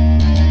sound.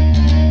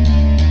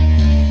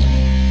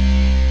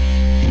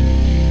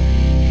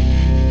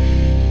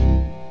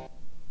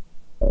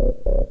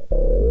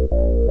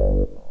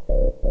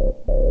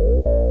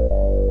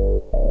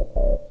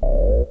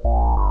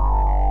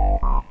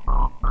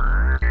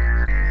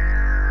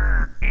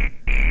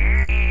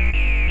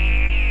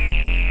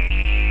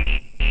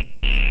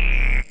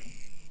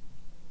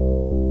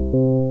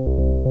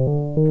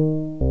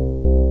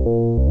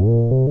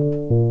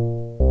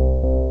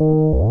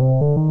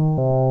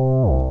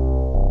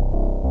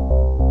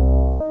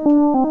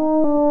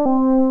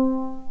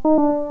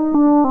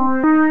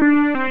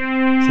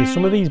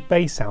 Some of these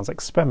bass sounds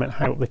experiment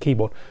high up the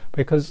keyboard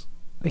because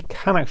they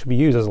can actually be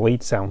used as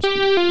lead sounds.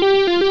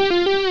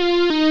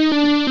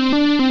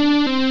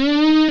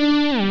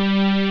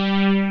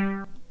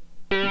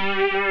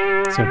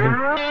 Simple.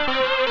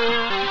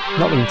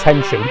 Not the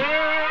intention,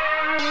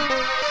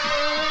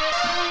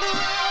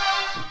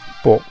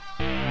 but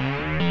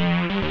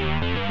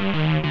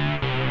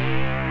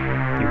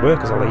they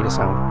work as a leader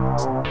sound.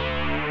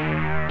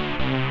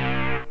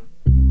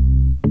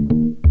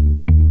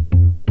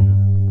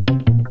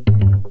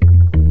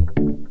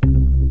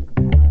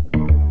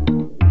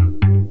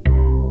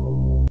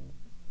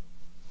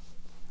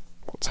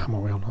 Time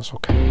are we on? That's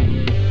okay.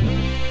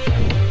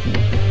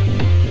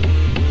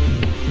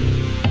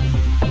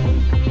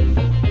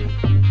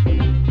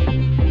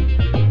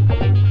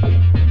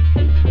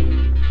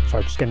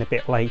 Sorry, just getting a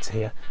bit late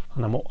here,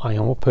 and I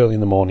am up early in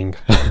the morning.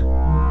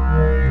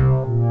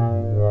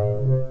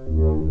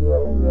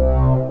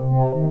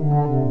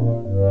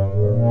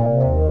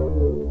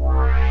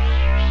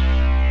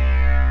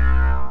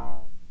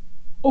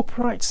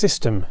 Upright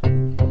system.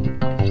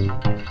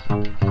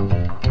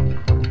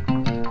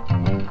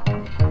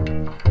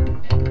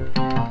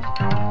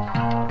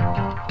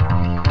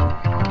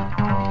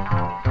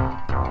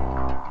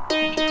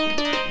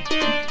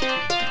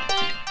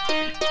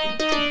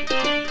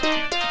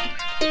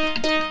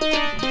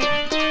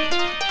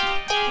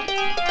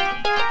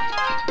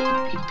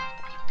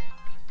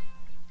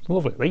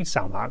 Lovely lead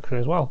sound actually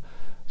as well.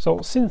 So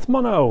synth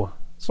mono.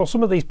 So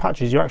some of these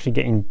patches you're actually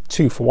getting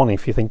 2 for 1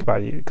 if you think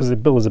about it, because they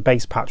bill as a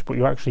bass patch, but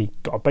you actually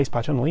got a bass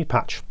patch and a lead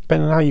patch,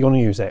 depending on how you're going to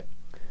use it.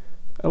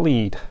 A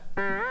lead.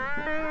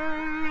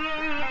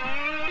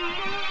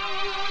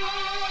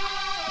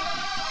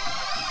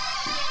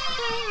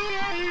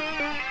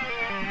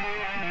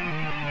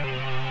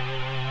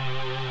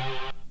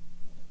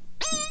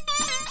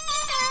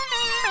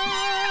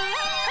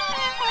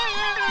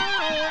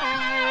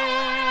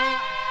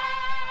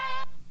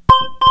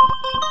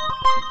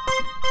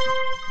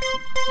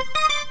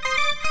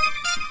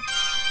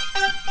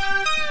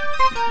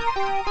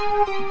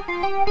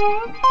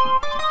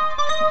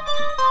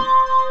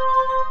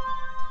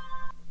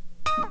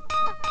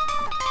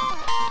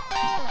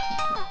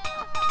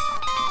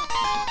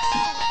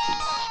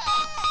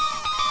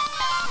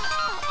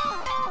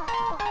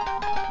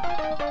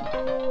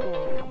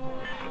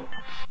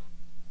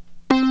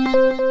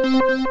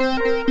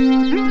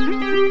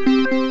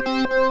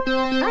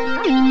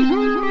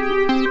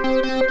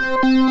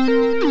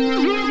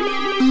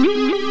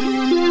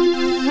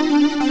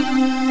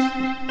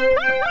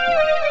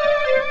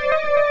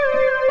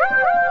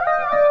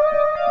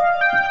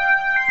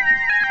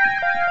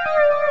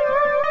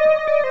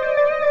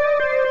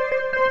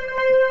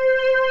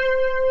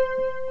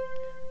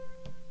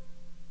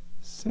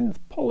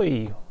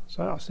 Polley,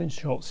 so that's in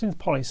short, synth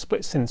Polley,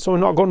 split synth. So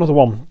we've not got another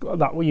one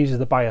that we use as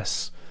the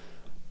bias.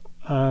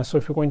 So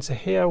if we go into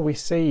here, we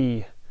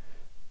see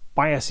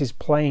bias is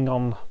playing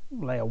on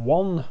layer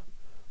 1,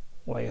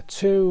 layer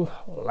 2,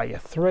 layer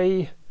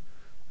 3,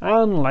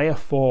 and layer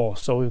 4.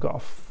 So we've got a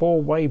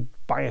 4-way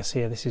bias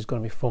here. This is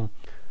going to be fun.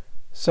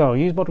 So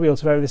use mod wheel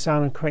to vary the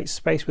sound and create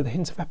space with a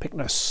hint of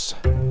epicness.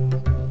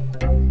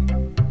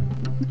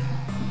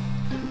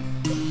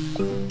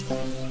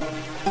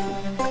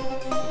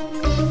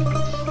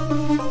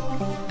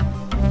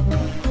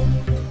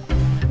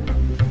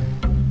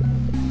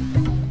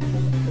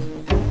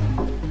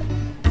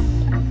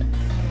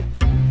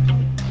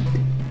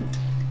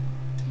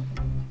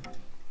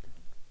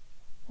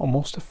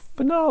 Almost a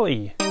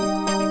finale.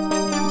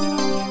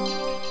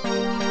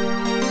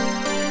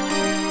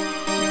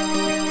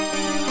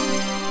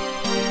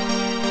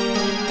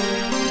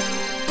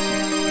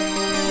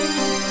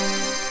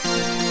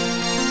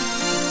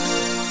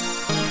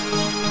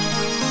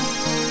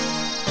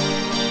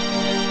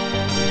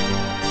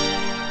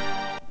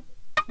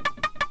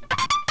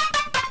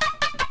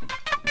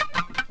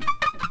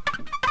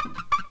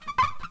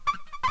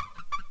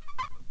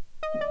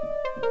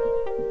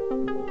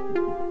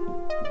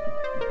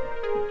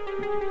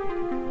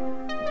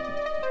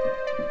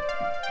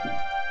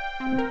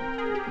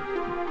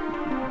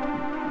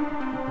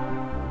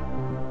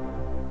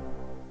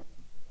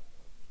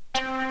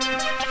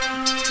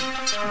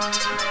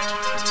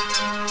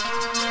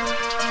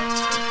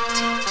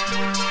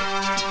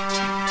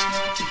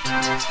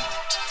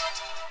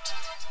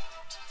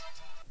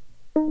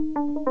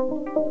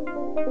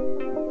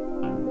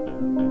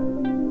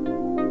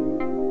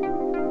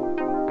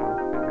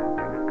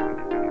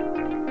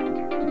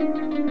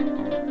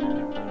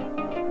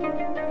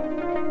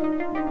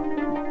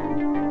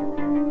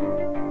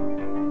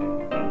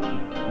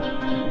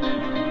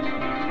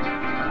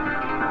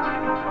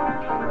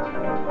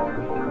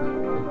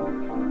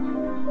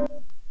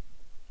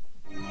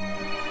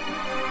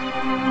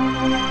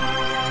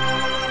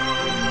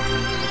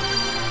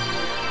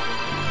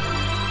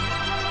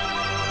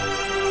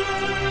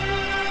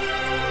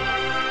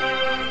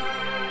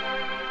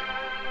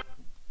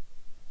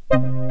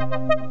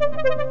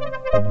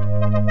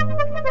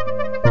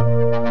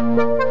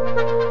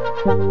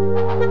 Stratal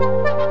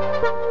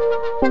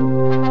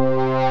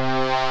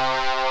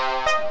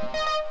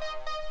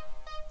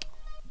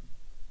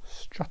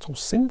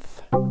synth.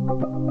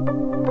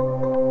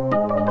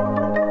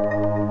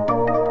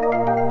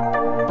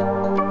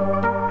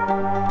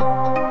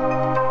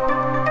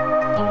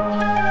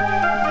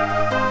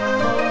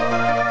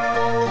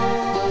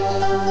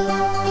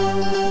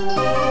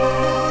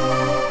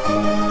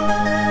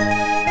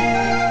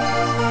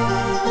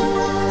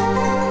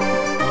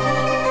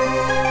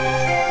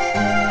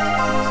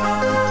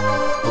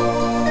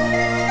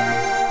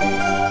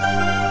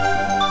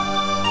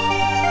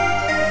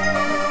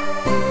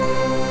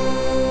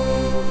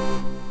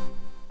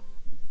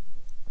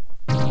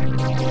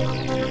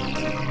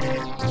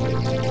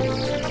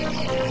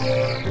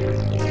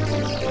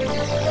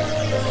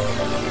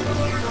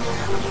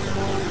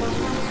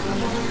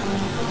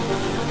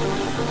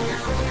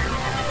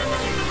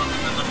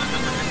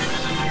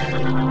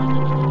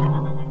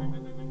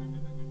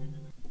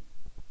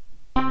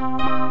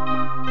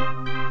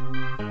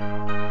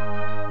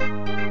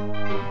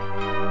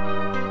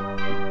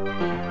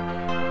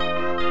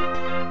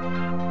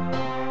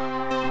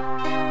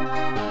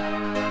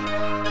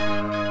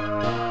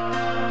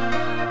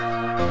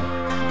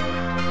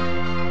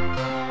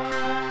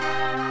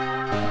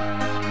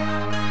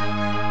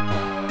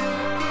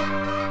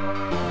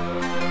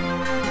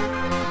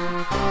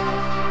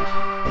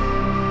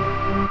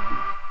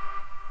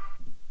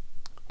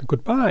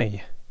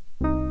 Goodbye.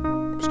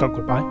 It's not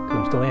goodbye because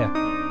I'm still here.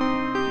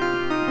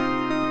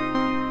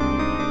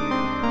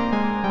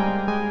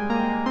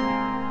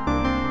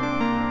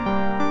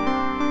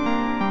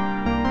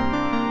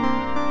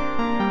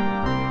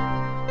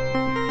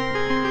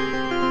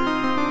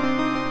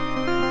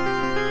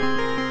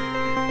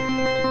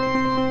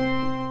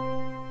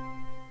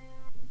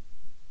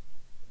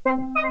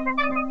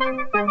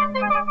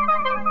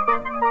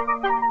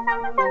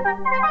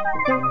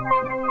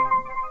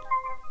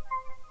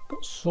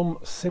 Got some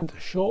synth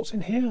shorts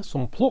in here,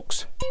 some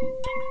plucks.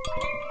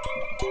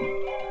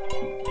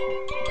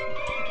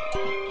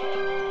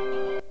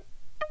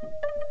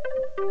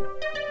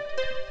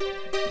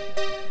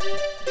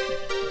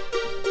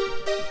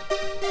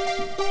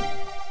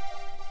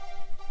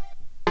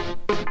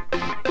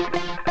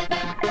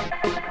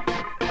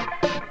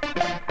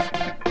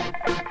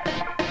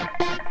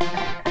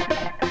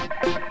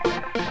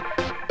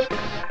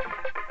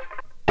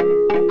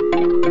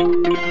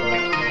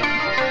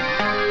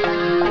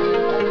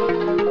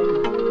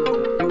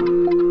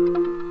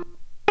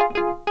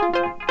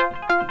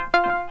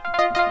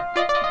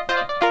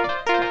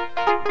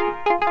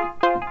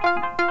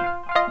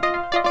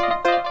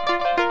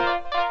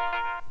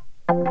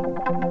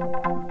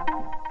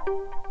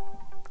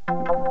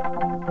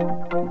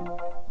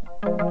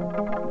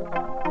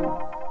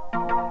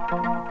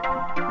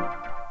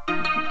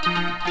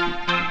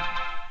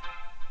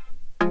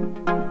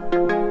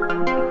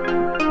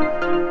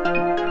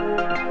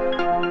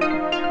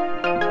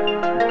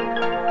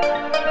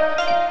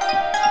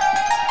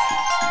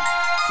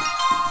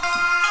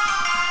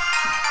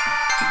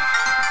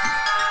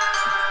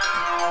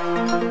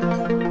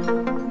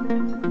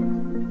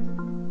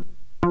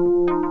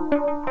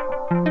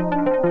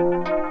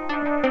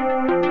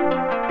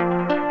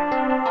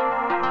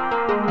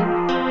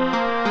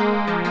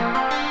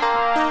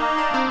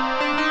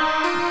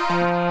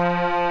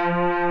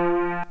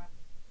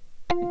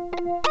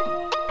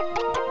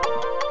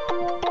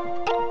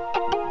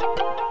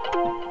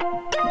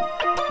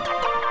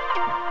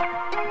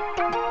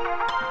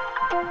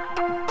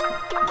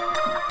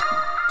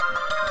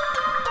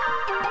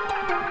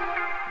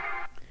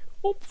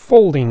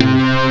 Folding.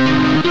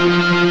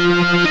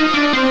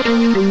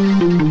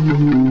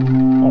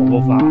 Oh,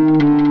 love that.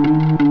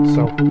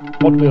 So,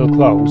 mod wheel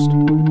closed.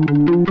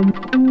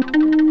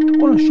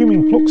 What an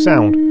assuming pluck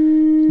sound.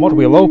 Mod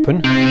wheel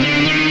open.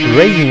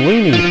 Raving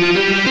weenie.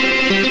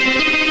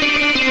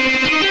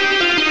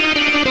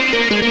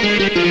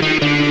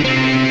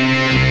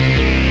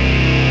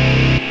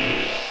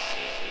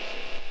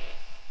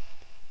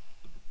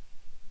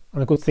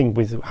 And a good thing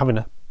with having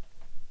a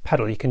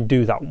pedal, you can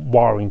do that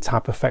wiring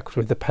type effect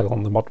with the pedal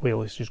on the mod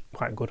wheel. It's just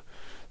quite good.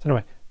 So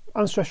anyway,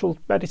 ancestral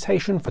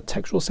meditation for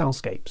textural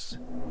soundscapes.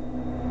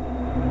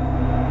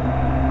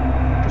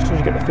 Just so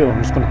you get the feel,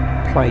 I'm just going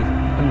to play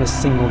in the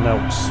single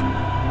notes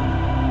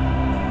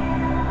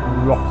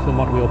and rock the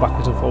mod wheel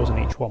backwards and forwards on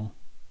each one.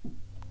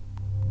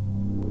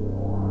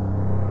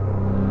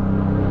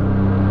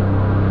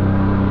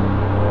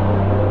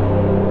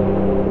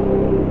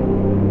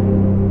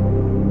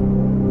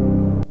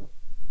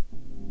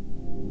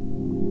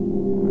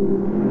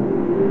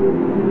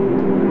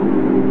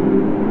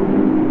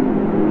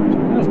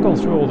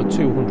 Through all the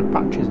 200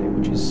 patches here,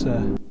 which is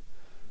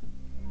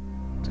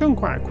it's gone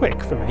quite quick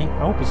for me. I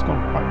hope it's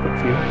gone quite quick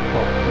for you.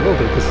 Well, it will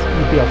do, because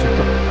you'll be able to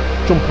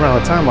jump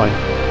around the timeline.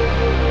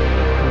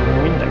 I'm going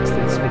to index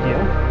this video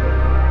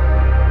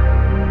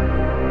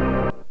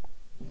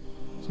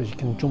so you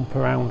can jump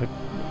around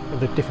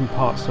the different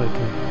parts so you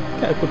can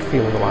get a good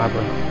feel of the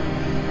library.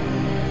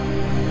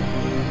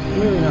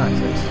 Really nice,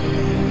 this.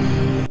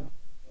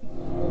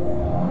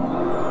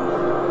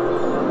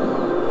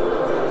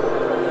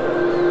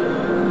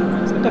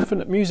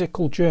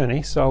 musical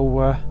journey,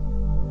 so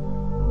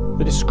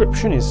the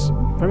description is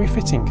very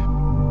fitting.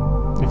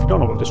 If you don't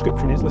know what the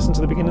description is, listen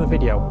to the beginning of the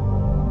video.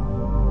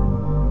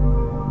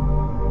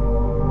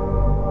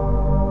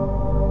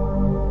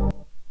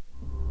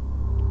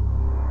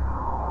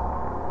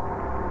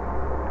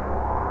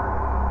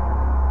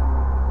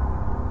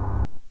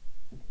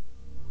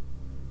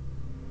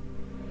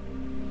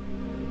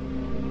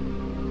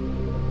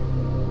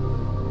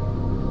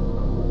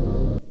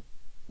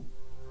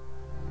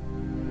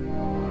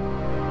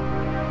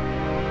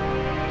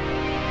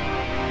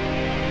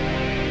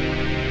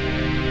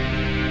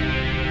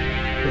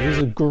 These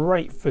are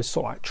great for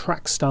sort of like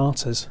track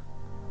starters.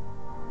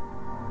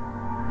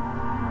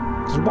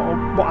 Because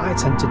what I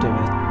tend to do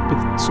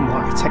with something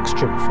like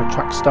texture for a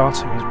track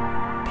starter is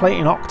play it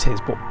in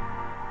octaves, but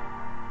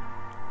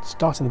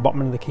start in the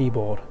bottom end of the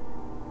keyboard,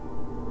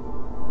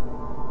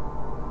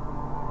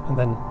 and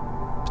then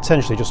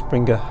potentially just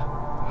bring a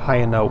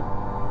higher note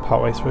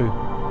partway through.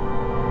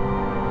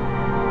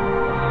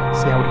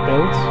 See how it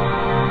builds.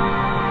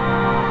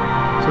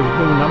 So if you're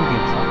doing an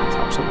ambient track, it's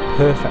absolutely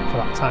perfect for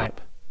that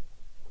type.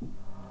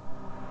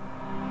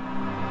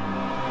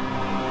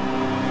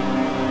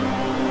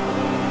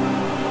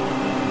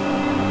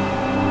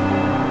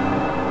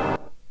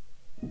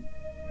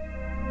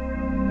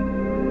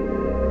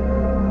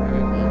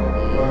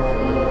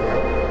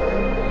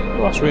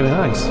 Oh, that's really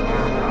nice.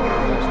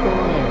 What's going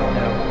on here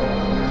now?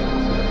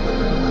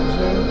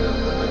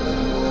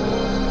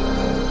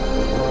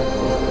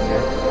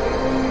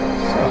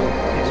 So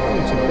it's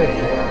going to be.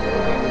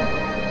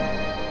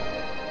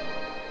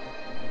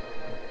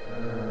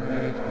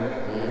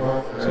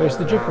 So it's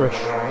the gibberish.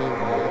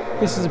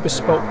 This is a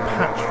bespoke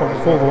patch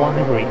for the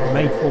library,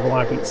 made for the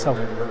library itself.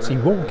 So you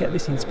won't get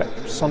this in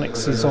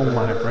Spectrasonics' own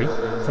library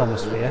from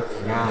Omnisphere.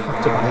 You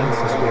have to buy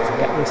Ancestry to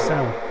get this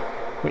sound,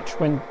 which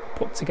when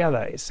put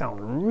together it sounds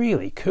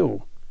really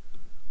cool.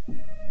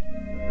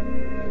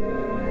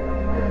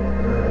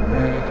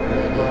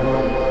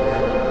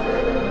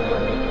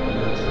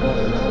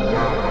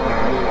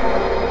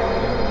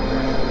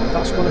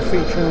 That's going to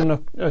feature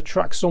on a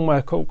track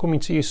somewhere coming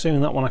to you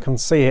soon, that one I can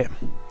see it.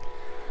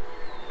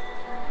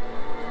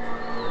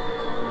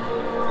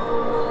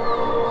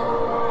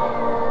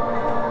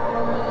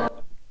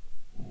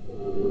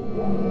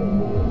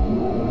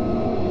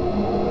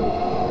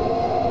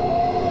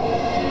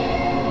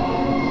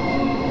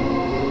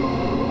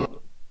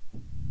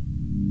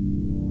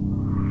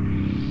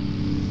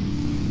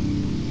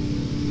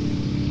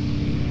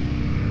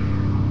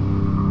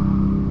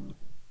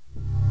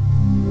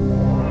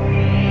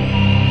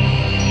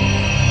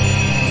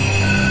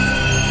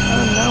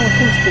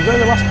 The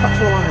very last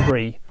patch of the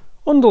library,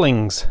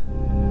 Underlings.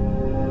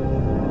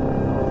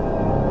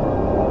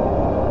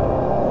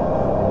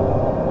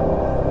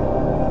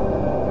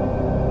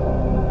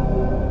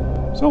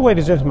 So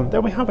ladies and gentlemen,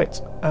 there we have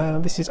it.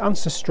 This is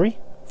Ancestry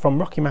from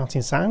Rocky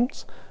Mountain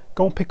Sounds.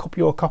 Go and pick up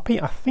your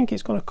copy. I think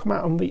it's going to come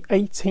out on the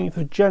 18th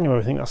of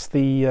January. I think that's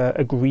the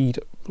agreed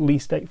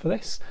release date for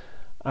this.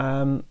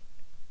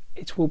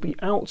 It will be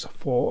out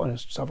for, and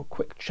let's just have a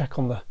quick check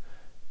on the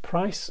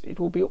price, it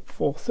will be up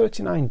for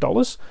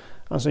 $39.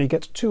 And so you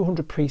get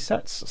 200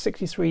 presets,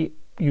 63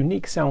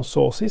 unique sound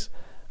sources,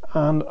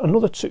 and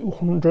another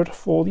 200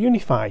 for the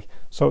Unify.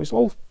 So it's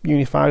all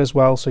unified as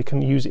well, so you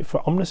can use it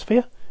for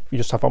Omnisphere if you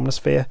just have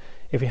Omnisphere.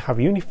 If you have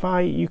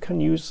Unify, you can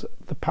use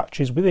the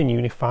patches within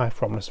Unify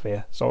for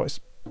Omnisphere. So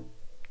it's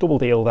double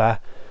deal there.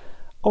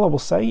 All I will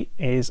say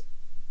is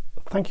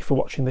thank you for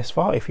watching this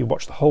far. If you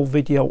watched the whole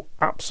video,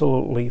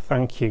 absolutely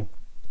thank you.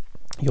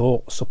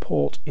 Your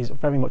support is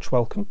very much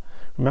welcome.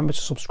 Remember to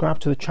subscribe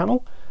to the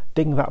channel,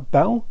 ding that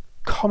bell,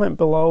 comment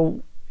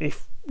below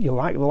if you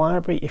like the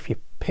library, if you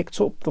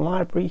picked up the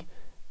library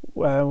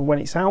when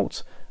it's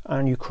out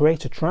and you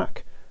create a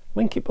track,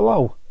 link it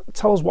below.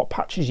 Tell us what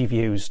patches you've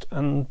used,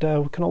 and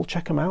we can all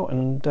check them out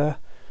and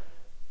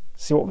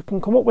see what we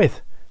can come up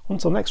with.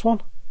 Until next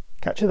one,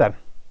 catch you then.